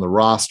them on the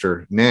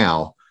roster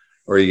now,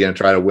 or are you going to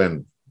try to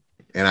win?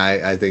 And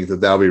I think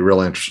that'll be real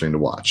interesting to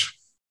watch.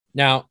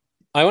 Now,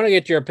 I want to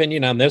get your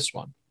opinion on this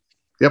one.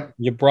 Yep.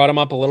 You brought him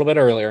up a little bit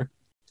earlier.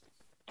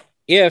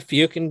 If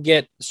you can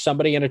get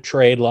somebody in a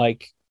trade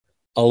like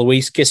a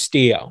Luis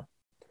Castillo,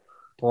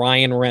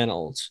 Brian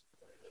Reynolds,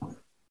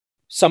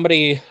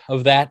 somebody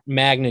of that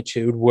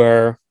magnitude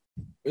where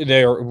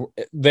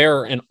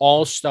they're an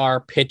all-star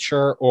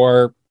pitcher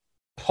or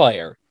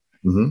player,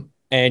 mm-hmm.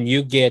 and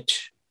you get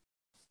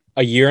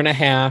a year and a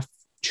half,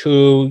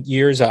 2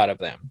 years out of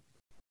them,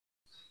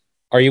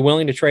 are you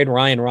willing to trade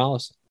Ryan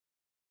Rollison?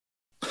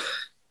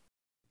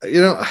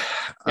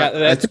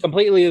 That's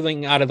completely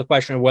leaving out of the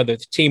question of whether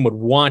the team would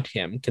want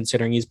him,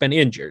 considering he's been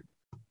injured.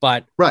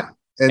 But right,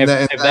 and if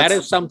that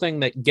is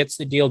something that gets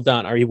the deal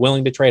done, are you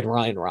willing to trade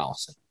Ryan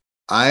Rollison?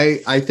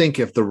 I think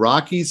if the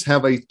Rockies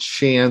have a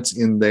chance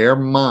in their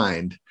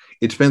mind,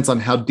 it depends on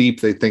how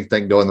deep they think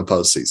they can go in the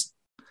postseason.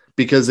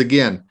 Because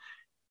again,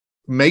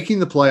 making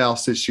the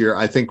playoffs this year,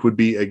 I think, would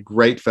be a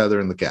great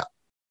feather in the cap.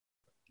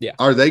 Yeah.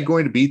 Are they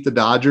going to beat the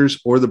Dodgers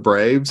or the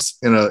Braves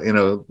in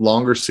a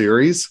longer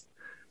series?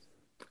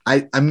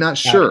 I'm not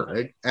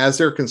sure. As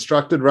they're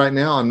constructed right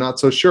now, I'm not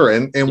so sure.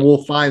 And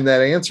we'll find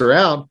that answer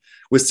out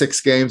with 6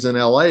 games in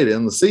LA to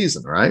end the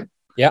season, right?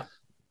 Yeah.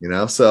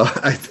 So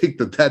I think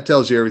that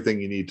tells you everything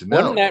you need to know.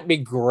 Wouldn't that be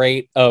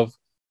great of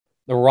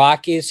the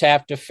Rockies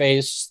have to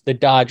face the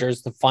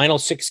Dodgers the final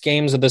 6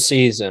 games of the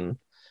season,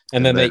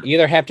 and then they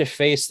either have to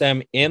face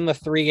them in the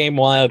 3-game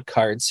wild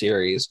card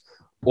series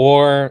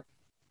or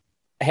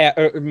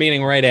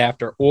meaning right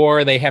after,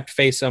 or they have to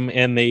face them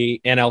in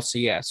the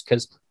NLCS,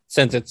 because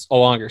since it's a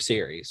longer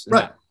series,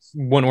 right?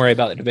 Wouldn't worry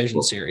about the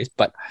division series,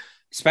 but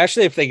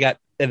especially if they had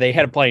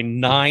to play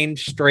 9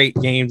 straight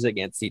games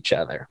against each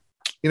other.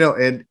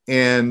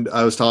 And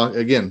I was talking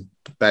again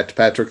back to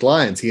Patrick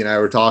Lyons. He and I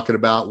were talking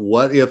about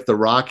what if the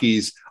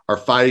Rockies are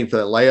fighting for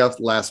that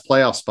last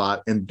playoff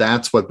spot, and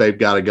that's what they've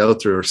got to go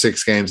through, or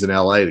 6 games in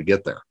LA to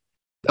get there.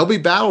 They'll be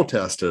battle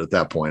tested at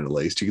that point, at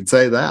least. You could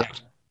say that. Yeah.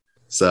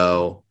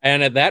 So,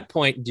 and at that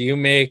point, do you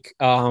make,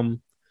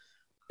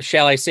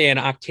 shall I say, an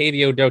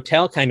Octavio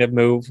Dotel kind of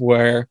move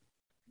where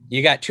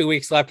you got 2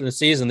 weeks left in the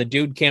season, the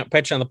dude can't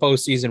pitch on the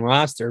postseason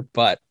roster,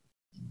 but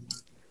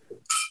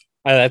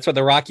that's what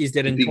the Rockies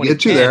did in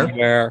 2010,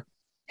 where,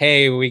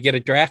 hey, we get a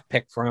draft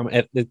pick from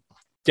it.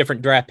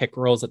 different draft pick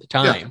rules at the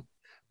time.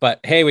 But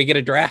hey, we get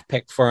a draft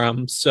pick for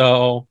him,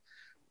 so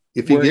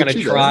if we're going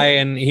to try,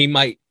 and he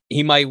might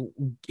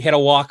hit a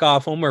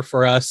walk-off homer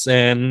for us,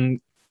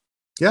 and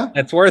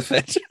that's worth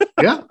it.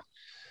 Yeah.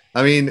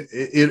 I mean,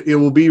 it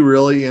will be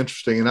really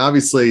interesting. And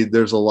obviously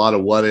there's a lot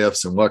of what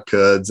ifs and what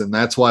coulds, and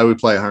that's why we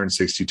play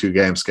 162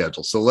 game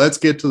schedule. So let's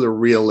get to the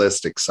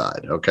realistic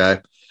side. Okay.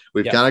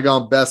 We've kind of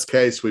gone best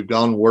case. We've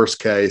gone worst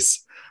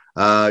case.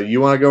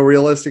 You want to go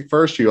realistic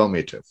first, or you want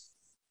me to?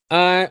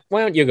 Why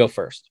don't you go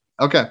first?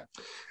 Okay.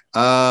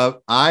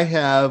 I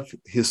have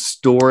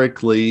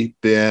historically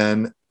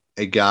been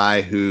a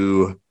guy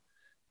who,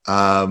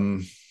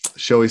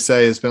 shall we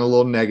say, has been a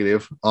little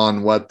negative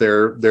on what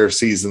their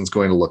season's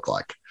going to look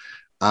like.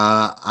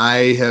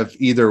 I have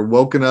either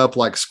woken up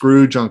like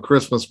Scrooge on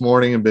Christmas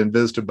morning and been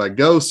visited by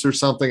ghosts or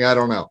something. I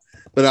don't know.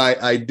 But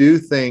I do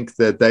think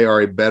that they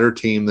are a better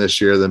team this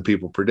year than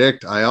people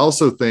predict. I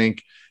also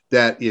think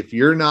that if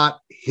you're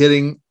not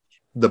hitting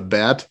the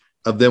bet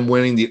of them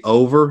winning the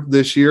over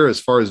this year, as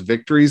far as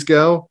victories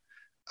go,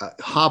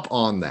 hop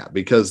on that,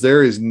 because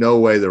there is no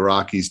way the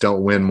Rockies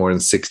don't win more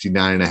than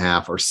 69 and a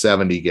half or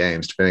 70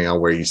 games, depending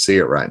on where you see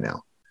it right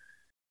now.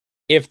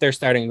 If they're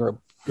starting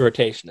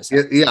rotation.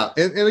 Yeah.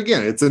 And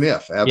again, it's an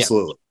if.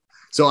 Absolutely. Yeah.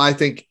 So I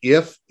think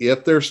if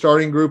their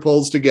starting group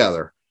holds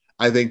together,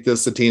 I think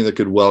this is a team that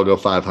could well go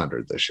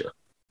 500 this year.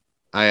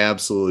 I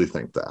absolutely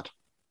think that.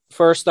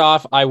 First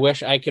off, I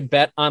wish I could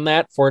bet on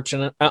that.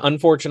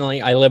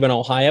 Unfortunately, I live in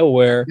Ohio,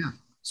 where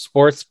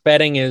sports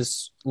betting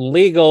is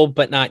legal,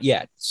 but not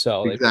yet.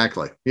 So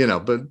exactly,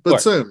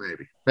 but soon,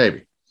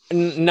 maybe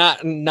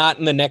not in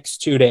the next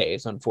 2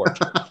 days,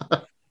 unfortunately.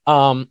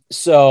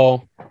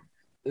 So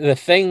the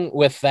thing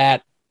with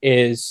that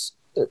is,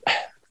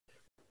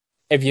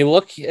 if you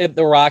look at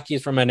the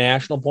Rockies from a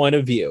national point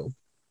of view,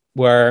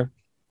 where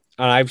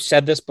I've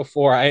said this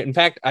before,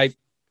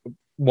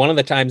 one of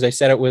the times I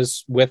said it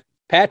was with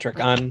Patrick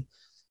on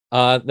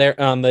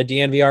the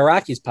DNVR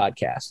Rockies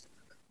podcast.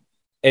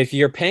 If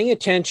you're paying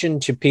attention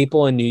to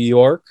people in New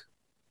York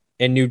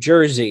and New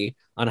Jersey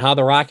on how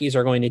the Rockies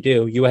are going to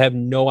do, you have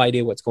no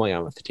idea what's going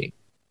on with the team.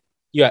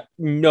 You have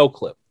no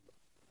clue.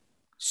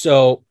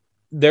 So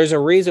there's a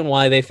reason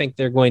why they think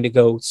they're going to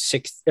go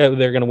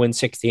they're going to win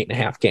 68 and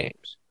a half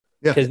games.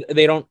 Because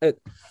they don't,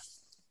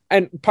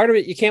 and part of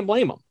it, you can't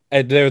blame them.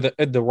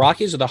 The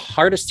Rockies are the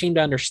hardest team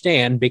to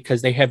understand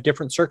because they have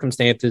different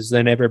circumstances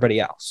than everybody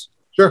else.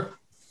 Sure.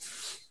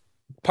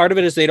 Part of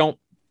it is they don't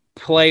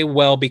play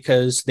well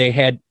because they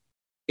had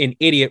an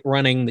idiot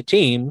running the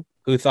team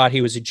who thought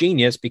he was a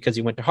genius because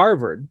he went to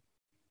Harvard,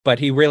 but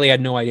he really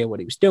had no idea what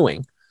he was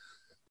doing.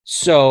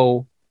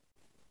 So,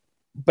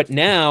 but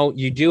now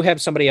you do have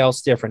somebody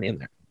else different in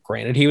there.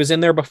 Granted, he was in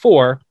there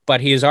before,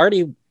 but he has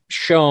already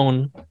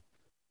shown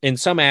in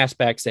some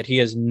aspects that he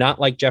is not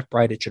like Jeff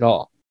Bridich at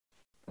all.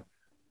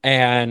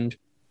 And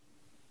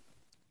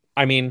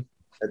I mean,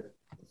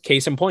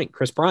 case in point,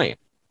 Chris Bryant.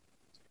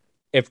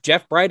 If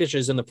Jeff Bridich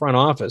is in the front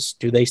office,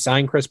 do they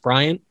sign Chris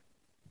Bryant?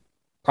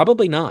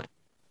 Probably not.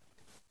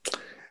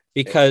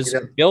 Because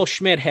Bill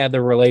Schmidt had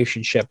the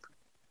relationship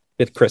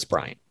with Chris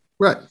Bryant.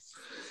 Right.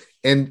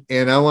 And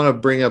I want to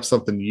bring up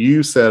something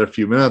you said a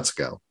few minutes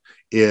ago,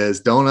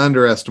 is don't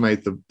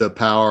underestimate the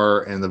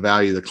power and the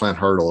value that Clint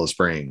Hurdle is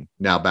bringing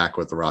now back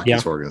with the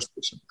Rockies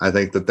organization. I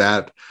think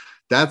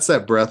that's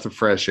that breath of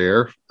fresh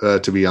air,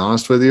 to be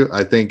honest with you.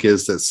 I think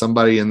is that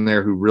somebody in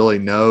there who really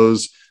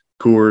knows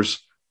Coors,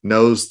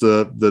 knows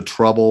the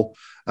trouble.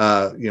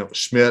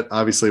 Schmidt,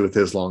 obviously with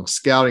his long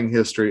scouting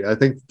history, I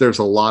think there's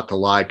a lot to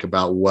like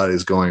about what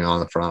is going on in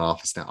the front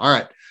office now. All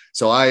right.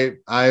 So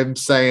I'm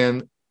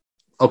saying,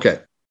 okay,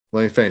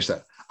 let me finish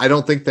that. I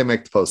don't think they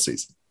make the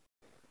postseason.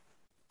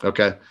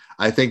 Okay.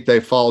 I think they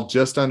fall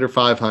just under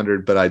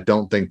 500, but I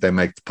don't think they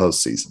make the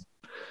postseason.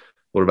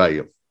 What about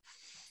you?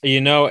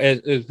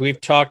 As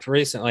we've talked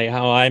recently,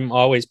 how I'm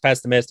always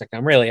pessimistic.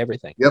 I'm really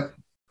everything. Yep.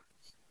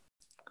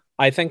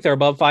 I think they're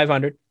above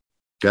 500.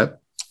 Okay.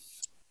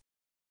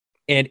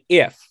 And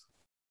if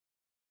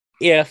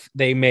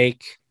they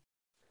make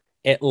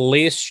at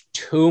least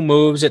 2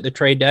 moves at the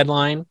trade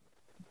deadline,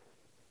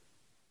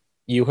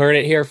 you heard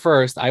it here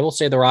first, I will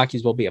say the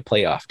Rockies will be a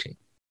playoff team.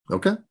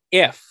 Okay.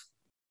 If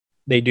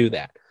they do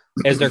that.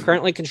 As they're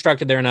currently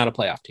constructed, they're not a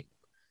playoff team.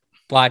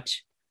 But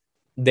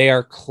they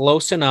are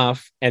close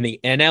enough, and the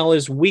NL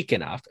is weak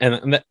enough.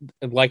 And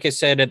like I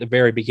said at the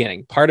very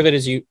beginning, part of it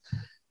is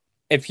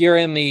if you're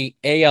in the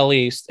AL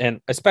East,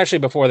 and especially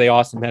before the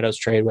Austin Meadows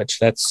trade, which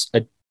that's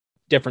a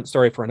different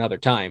story for another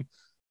time,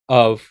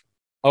 of,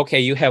 okay,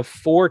 you have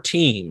 4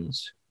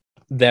 teams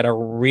that are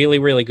really,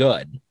 really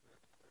good.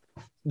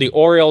 The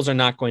Orioles are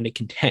not going to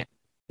contend.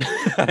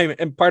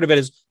 And part of it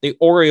is the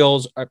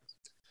Orioles are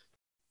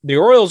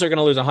going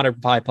to lose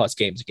 105 plus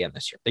games again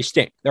this year. They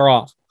stink. They're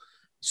off.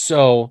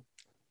 So,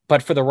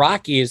 but for the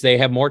Rockies, they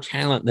have more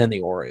talent than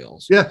the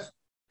Orioles. Yeah.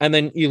 And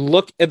then you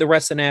look at the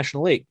rest of the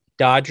National League.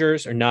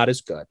 Dodgers are not as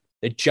good.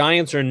 The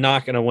Giants are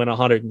not going to win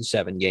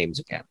 107 games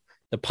again.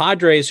 The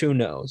Padres, who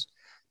knows?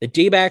 The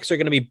D-backs are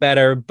going to be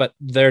better, but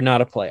they're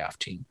not a playoff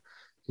team.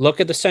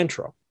 Look at the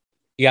Central.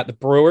 You got the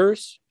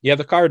Brewers, you have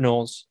the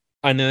Cardinals,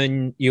 and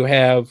then you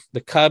have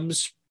the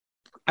Cubs.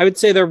 I would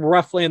say they're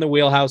roughly in the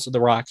wheelhouse of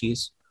the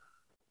Rockies.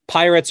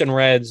 Pirates and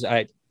Reds,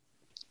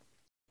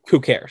 who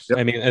cares? Yep.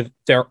 I mean,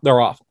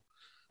 they're awful.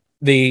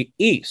 The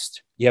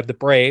East, you have the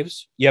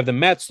Braves, you have the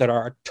Mets that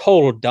are a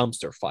total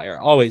dumpster fire,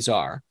 always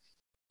are.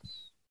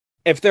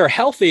 If they're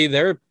healthy,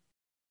 they're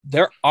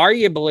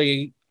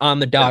arguably on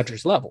the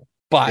Dodgers level,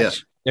 but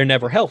they're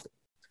never healthy.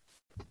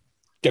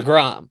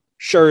 DeGrom,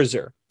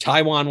 Scherzer,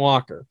 Taijuan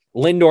Walker,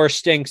 Lindor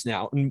stinks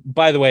now. And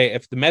by the way,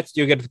 if the Mets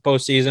do get to the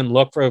postseason,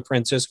 look for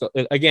Francisco.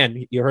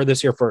 Again, you heard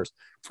this here first.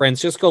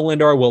 Francisco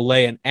Lindor will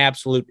lay an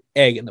absolute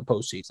egg in the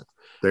postseason.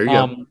 There you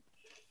go.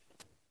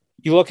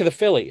 You look at the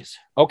Phillies.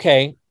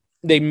 Okay,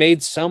 they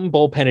made some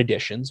bullpen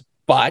additions,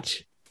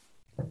 but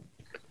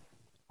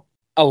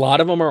a lot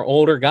of them are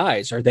older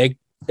guys. Are they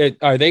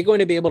going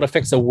to be able to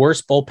fix the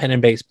worst bullpen in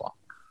baseball?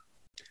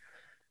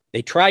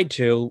 They tried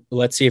to.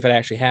 Let's see if it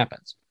actually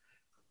happens.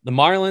 The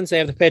Marlins, they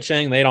have the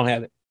pitching. They don't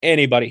have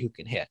anybody who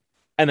can hit.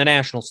 And the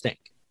Nationals stink.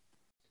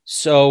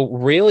 So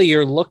really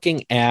you're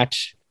looking at,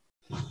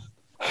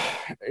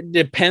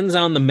 depends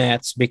on the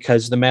Mets,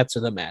 because the Mets are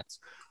the Mets.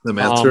 The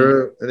Mets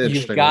are an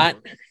interesting You've got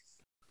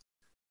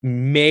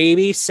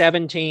maybe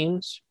 7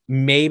 teams,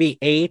 maybe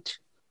 8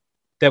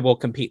 that will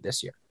compete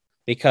this year,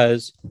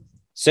 because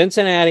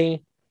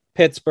Cincinnati,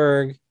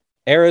 Pittsburgh,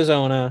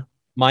 Arizona,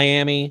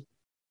 Miami,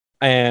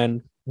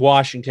 and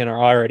Washington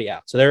are already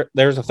out. So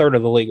there's a third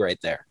of the league right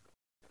there.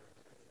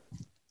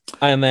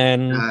 And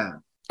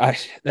then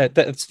that's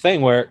the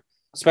thing where,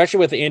 especially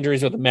with the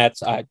injuries with the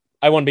Mets, I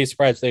wouldn't be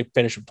surprised if they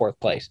finish in 4th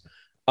place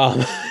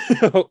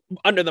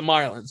under the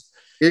Marlins.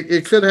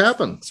 It could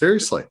happen,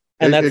 seriously.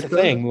 And that's the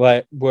thing,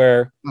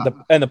 where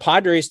the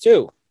Padres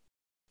too.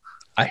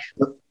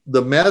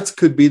 The Mets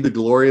could be the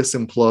glorious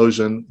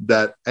implosion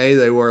that A,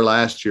 they were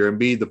last year, and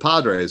B, the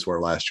Padres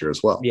were last year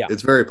as well. Yeah.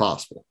 It's very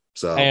possible.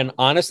 So, and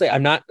honestly,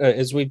 I'm not,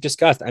 as we've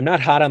discussed, I'm not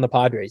hot on the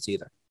Padres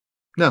either.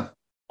 No,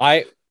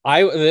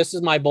 this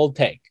is my bold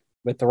take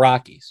with the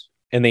Rockies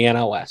in the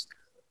NL West.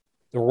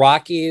 The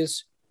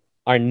Rockies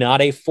are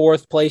not a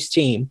 4th place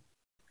team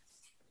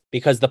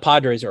because the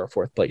Padres are a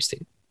 4th place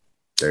team.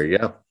 There you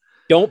go.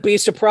 Don't be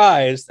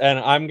surprised.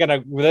 And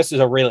this is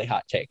a really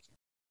hot take.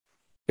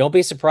 Don't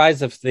be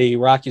surprised if the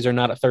Rockies are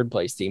not a 3rd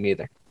place team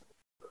either.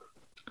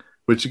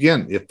 Which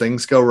again, if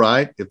things go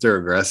right, if they're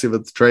aggressive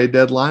at the trade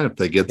deadline, if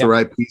they get the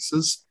right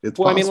pieces, it's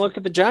possible. I mean, look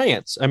at the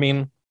Giants. I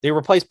mean, they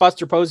replaced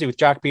Buster Posey with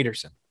Jock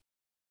Peterson.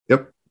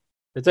 Yep.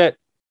 That's it.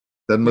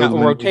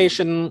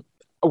 Rotation,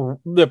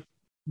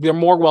 they're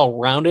more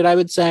well-rounded, I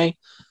would say,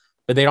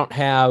 but they don't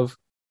have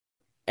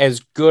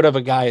as good of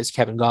a guy as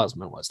Kevin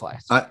Gausman was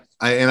last year.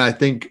 I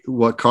think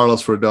what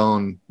Carlos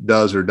Rodon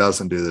does or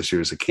doesn't do this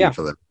year is a key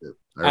for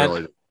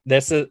them.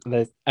 This is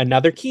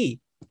another key.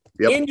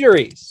 Yep.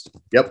 Injuries.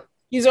 Yep.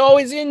 He's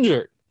always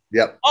injured.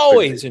 Yep.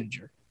 Always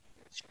injured.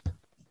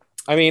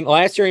 I mean,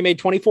 last year he made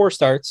 24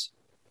 starts,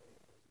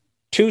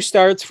 2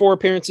 starts, 4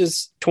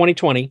 appearances,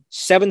 2020,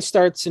 7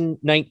 starts in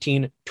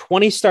 19,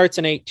 20 starts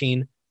in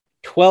 18,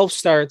 12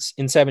 starts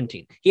in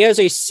 17. He has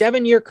a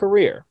 7-year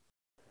career,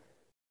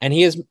 and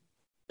he has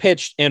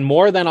pitched in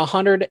more than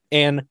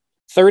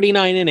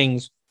 139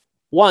 innings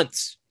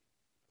once.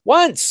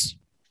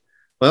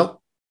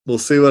 Well, we'll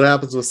see what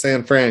happens with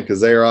San Fran, because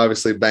they are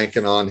obviously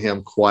banking on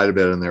him quite a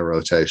bit in their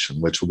rotation,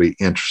 which will be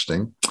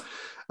interesting.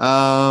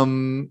 All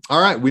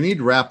right, we need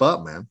to wrap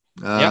up, man.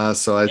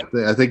 So I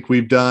think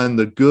we've done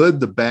the good,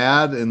 the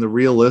bad, and the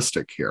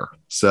realistic here.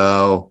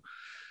 So,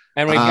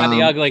 and we've got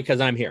the ugly because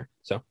I'm here.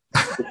 So,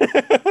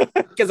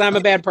 because I'm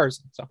a bad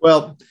person. So,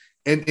 well,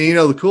 and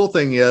the cool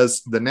thing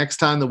is, the next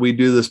time that we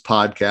do this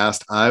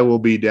podcast, I will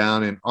be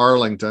down in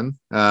Arlington,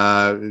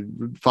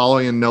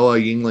 following in Noah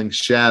Yingling's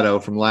shadow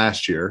from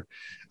last year.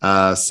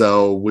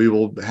 So we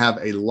will have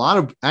a lot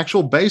of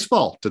actual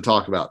baseball to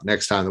talk about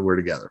next time that we're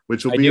together,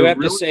 which will be. I do have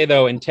to say,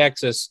 though, in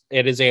Texas,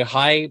 it is a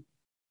high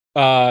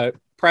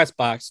press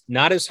box,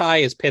 not as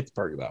high as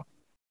Pittsburgh, though.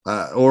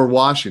 Or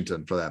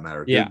Washington, for that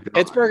matter. Yeah,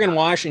 Pittsburgh and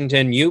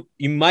Washington, you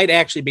might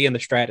actually be in the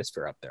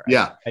stratosphere up there.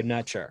 I'm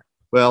not sure.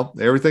 Well,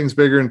 everything's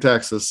bigger in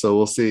Texas, so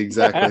we'll see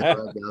exactly how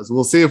that goes.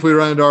 We'll see if we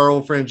run into our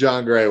old friend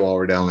John Gray while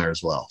we're down there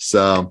as well.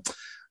 So,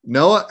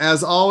 Noah,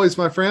 as always,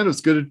 my friend, it's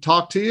good to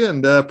talk to you,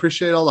 and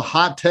appreciate all the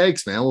hot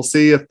takes, man. We'll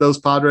see if those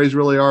Padres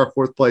really are a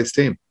 4th place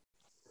team.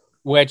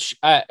 Which,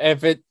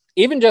 if it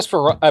even just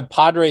for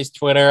Padres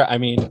Twitter, I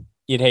mean,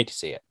 you'd hate to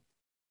see it.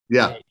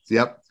 Yeah.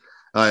 Yep.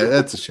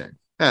 That's a shame.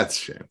 That's a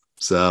shame.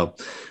 So,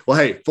 well,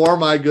 hey, for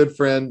my good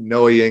friend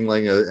Noah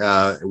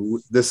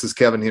Yingling, this is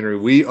Kevin Henry.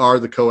 We are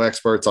the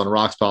co-experts on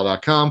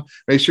roxpile.com.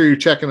 Make sure you're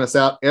checking us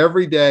out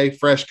every day.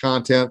 Fresh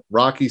content.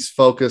 Rockies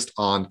focused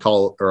on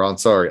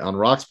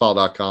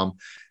roxpile.com,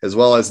 as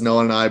well as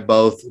Noah and I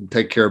both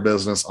take care of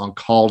business on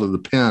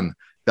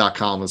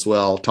calltothepen.com as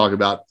well. Talk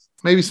about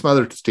maybe some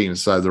other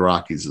teams besides the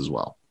Rockies as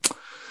well.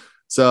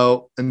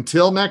 So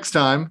until next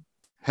time,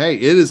 hey,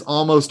 it is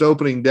almost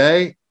opening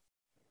day.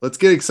 Let's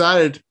get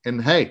excited,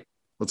 and hey,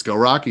 let's go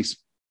Rockies.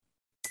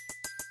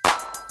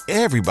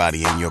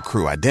 Everybody in your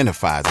crew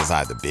identifies as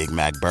either Big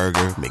Mac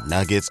Burger,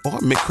 McNuggets, or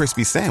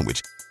McCrispy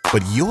Sandwich.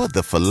 But you're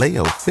the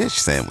Filet-O-Fish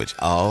Sandwich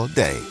all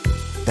day.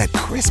 That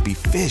crispy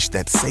fish,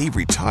 that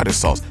savory tartar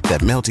sauce,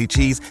 that melty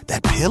cheese,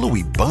 that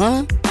pillowy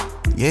bun.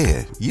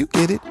 Yeah, you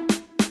get it.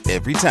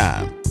 Every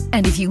time.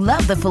 And if you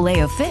love the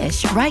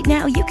Filet-O-Fish, right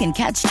now you can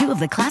catch 2 of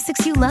the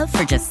classics you love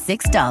for just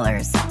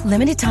 $6.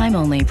 Limited time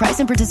only. Price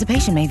and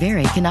participation may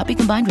vary. Cannot be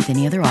combined with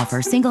any other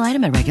offer. Single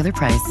item at regular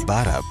price.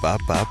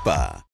 Ba-da-ba-ba-ba.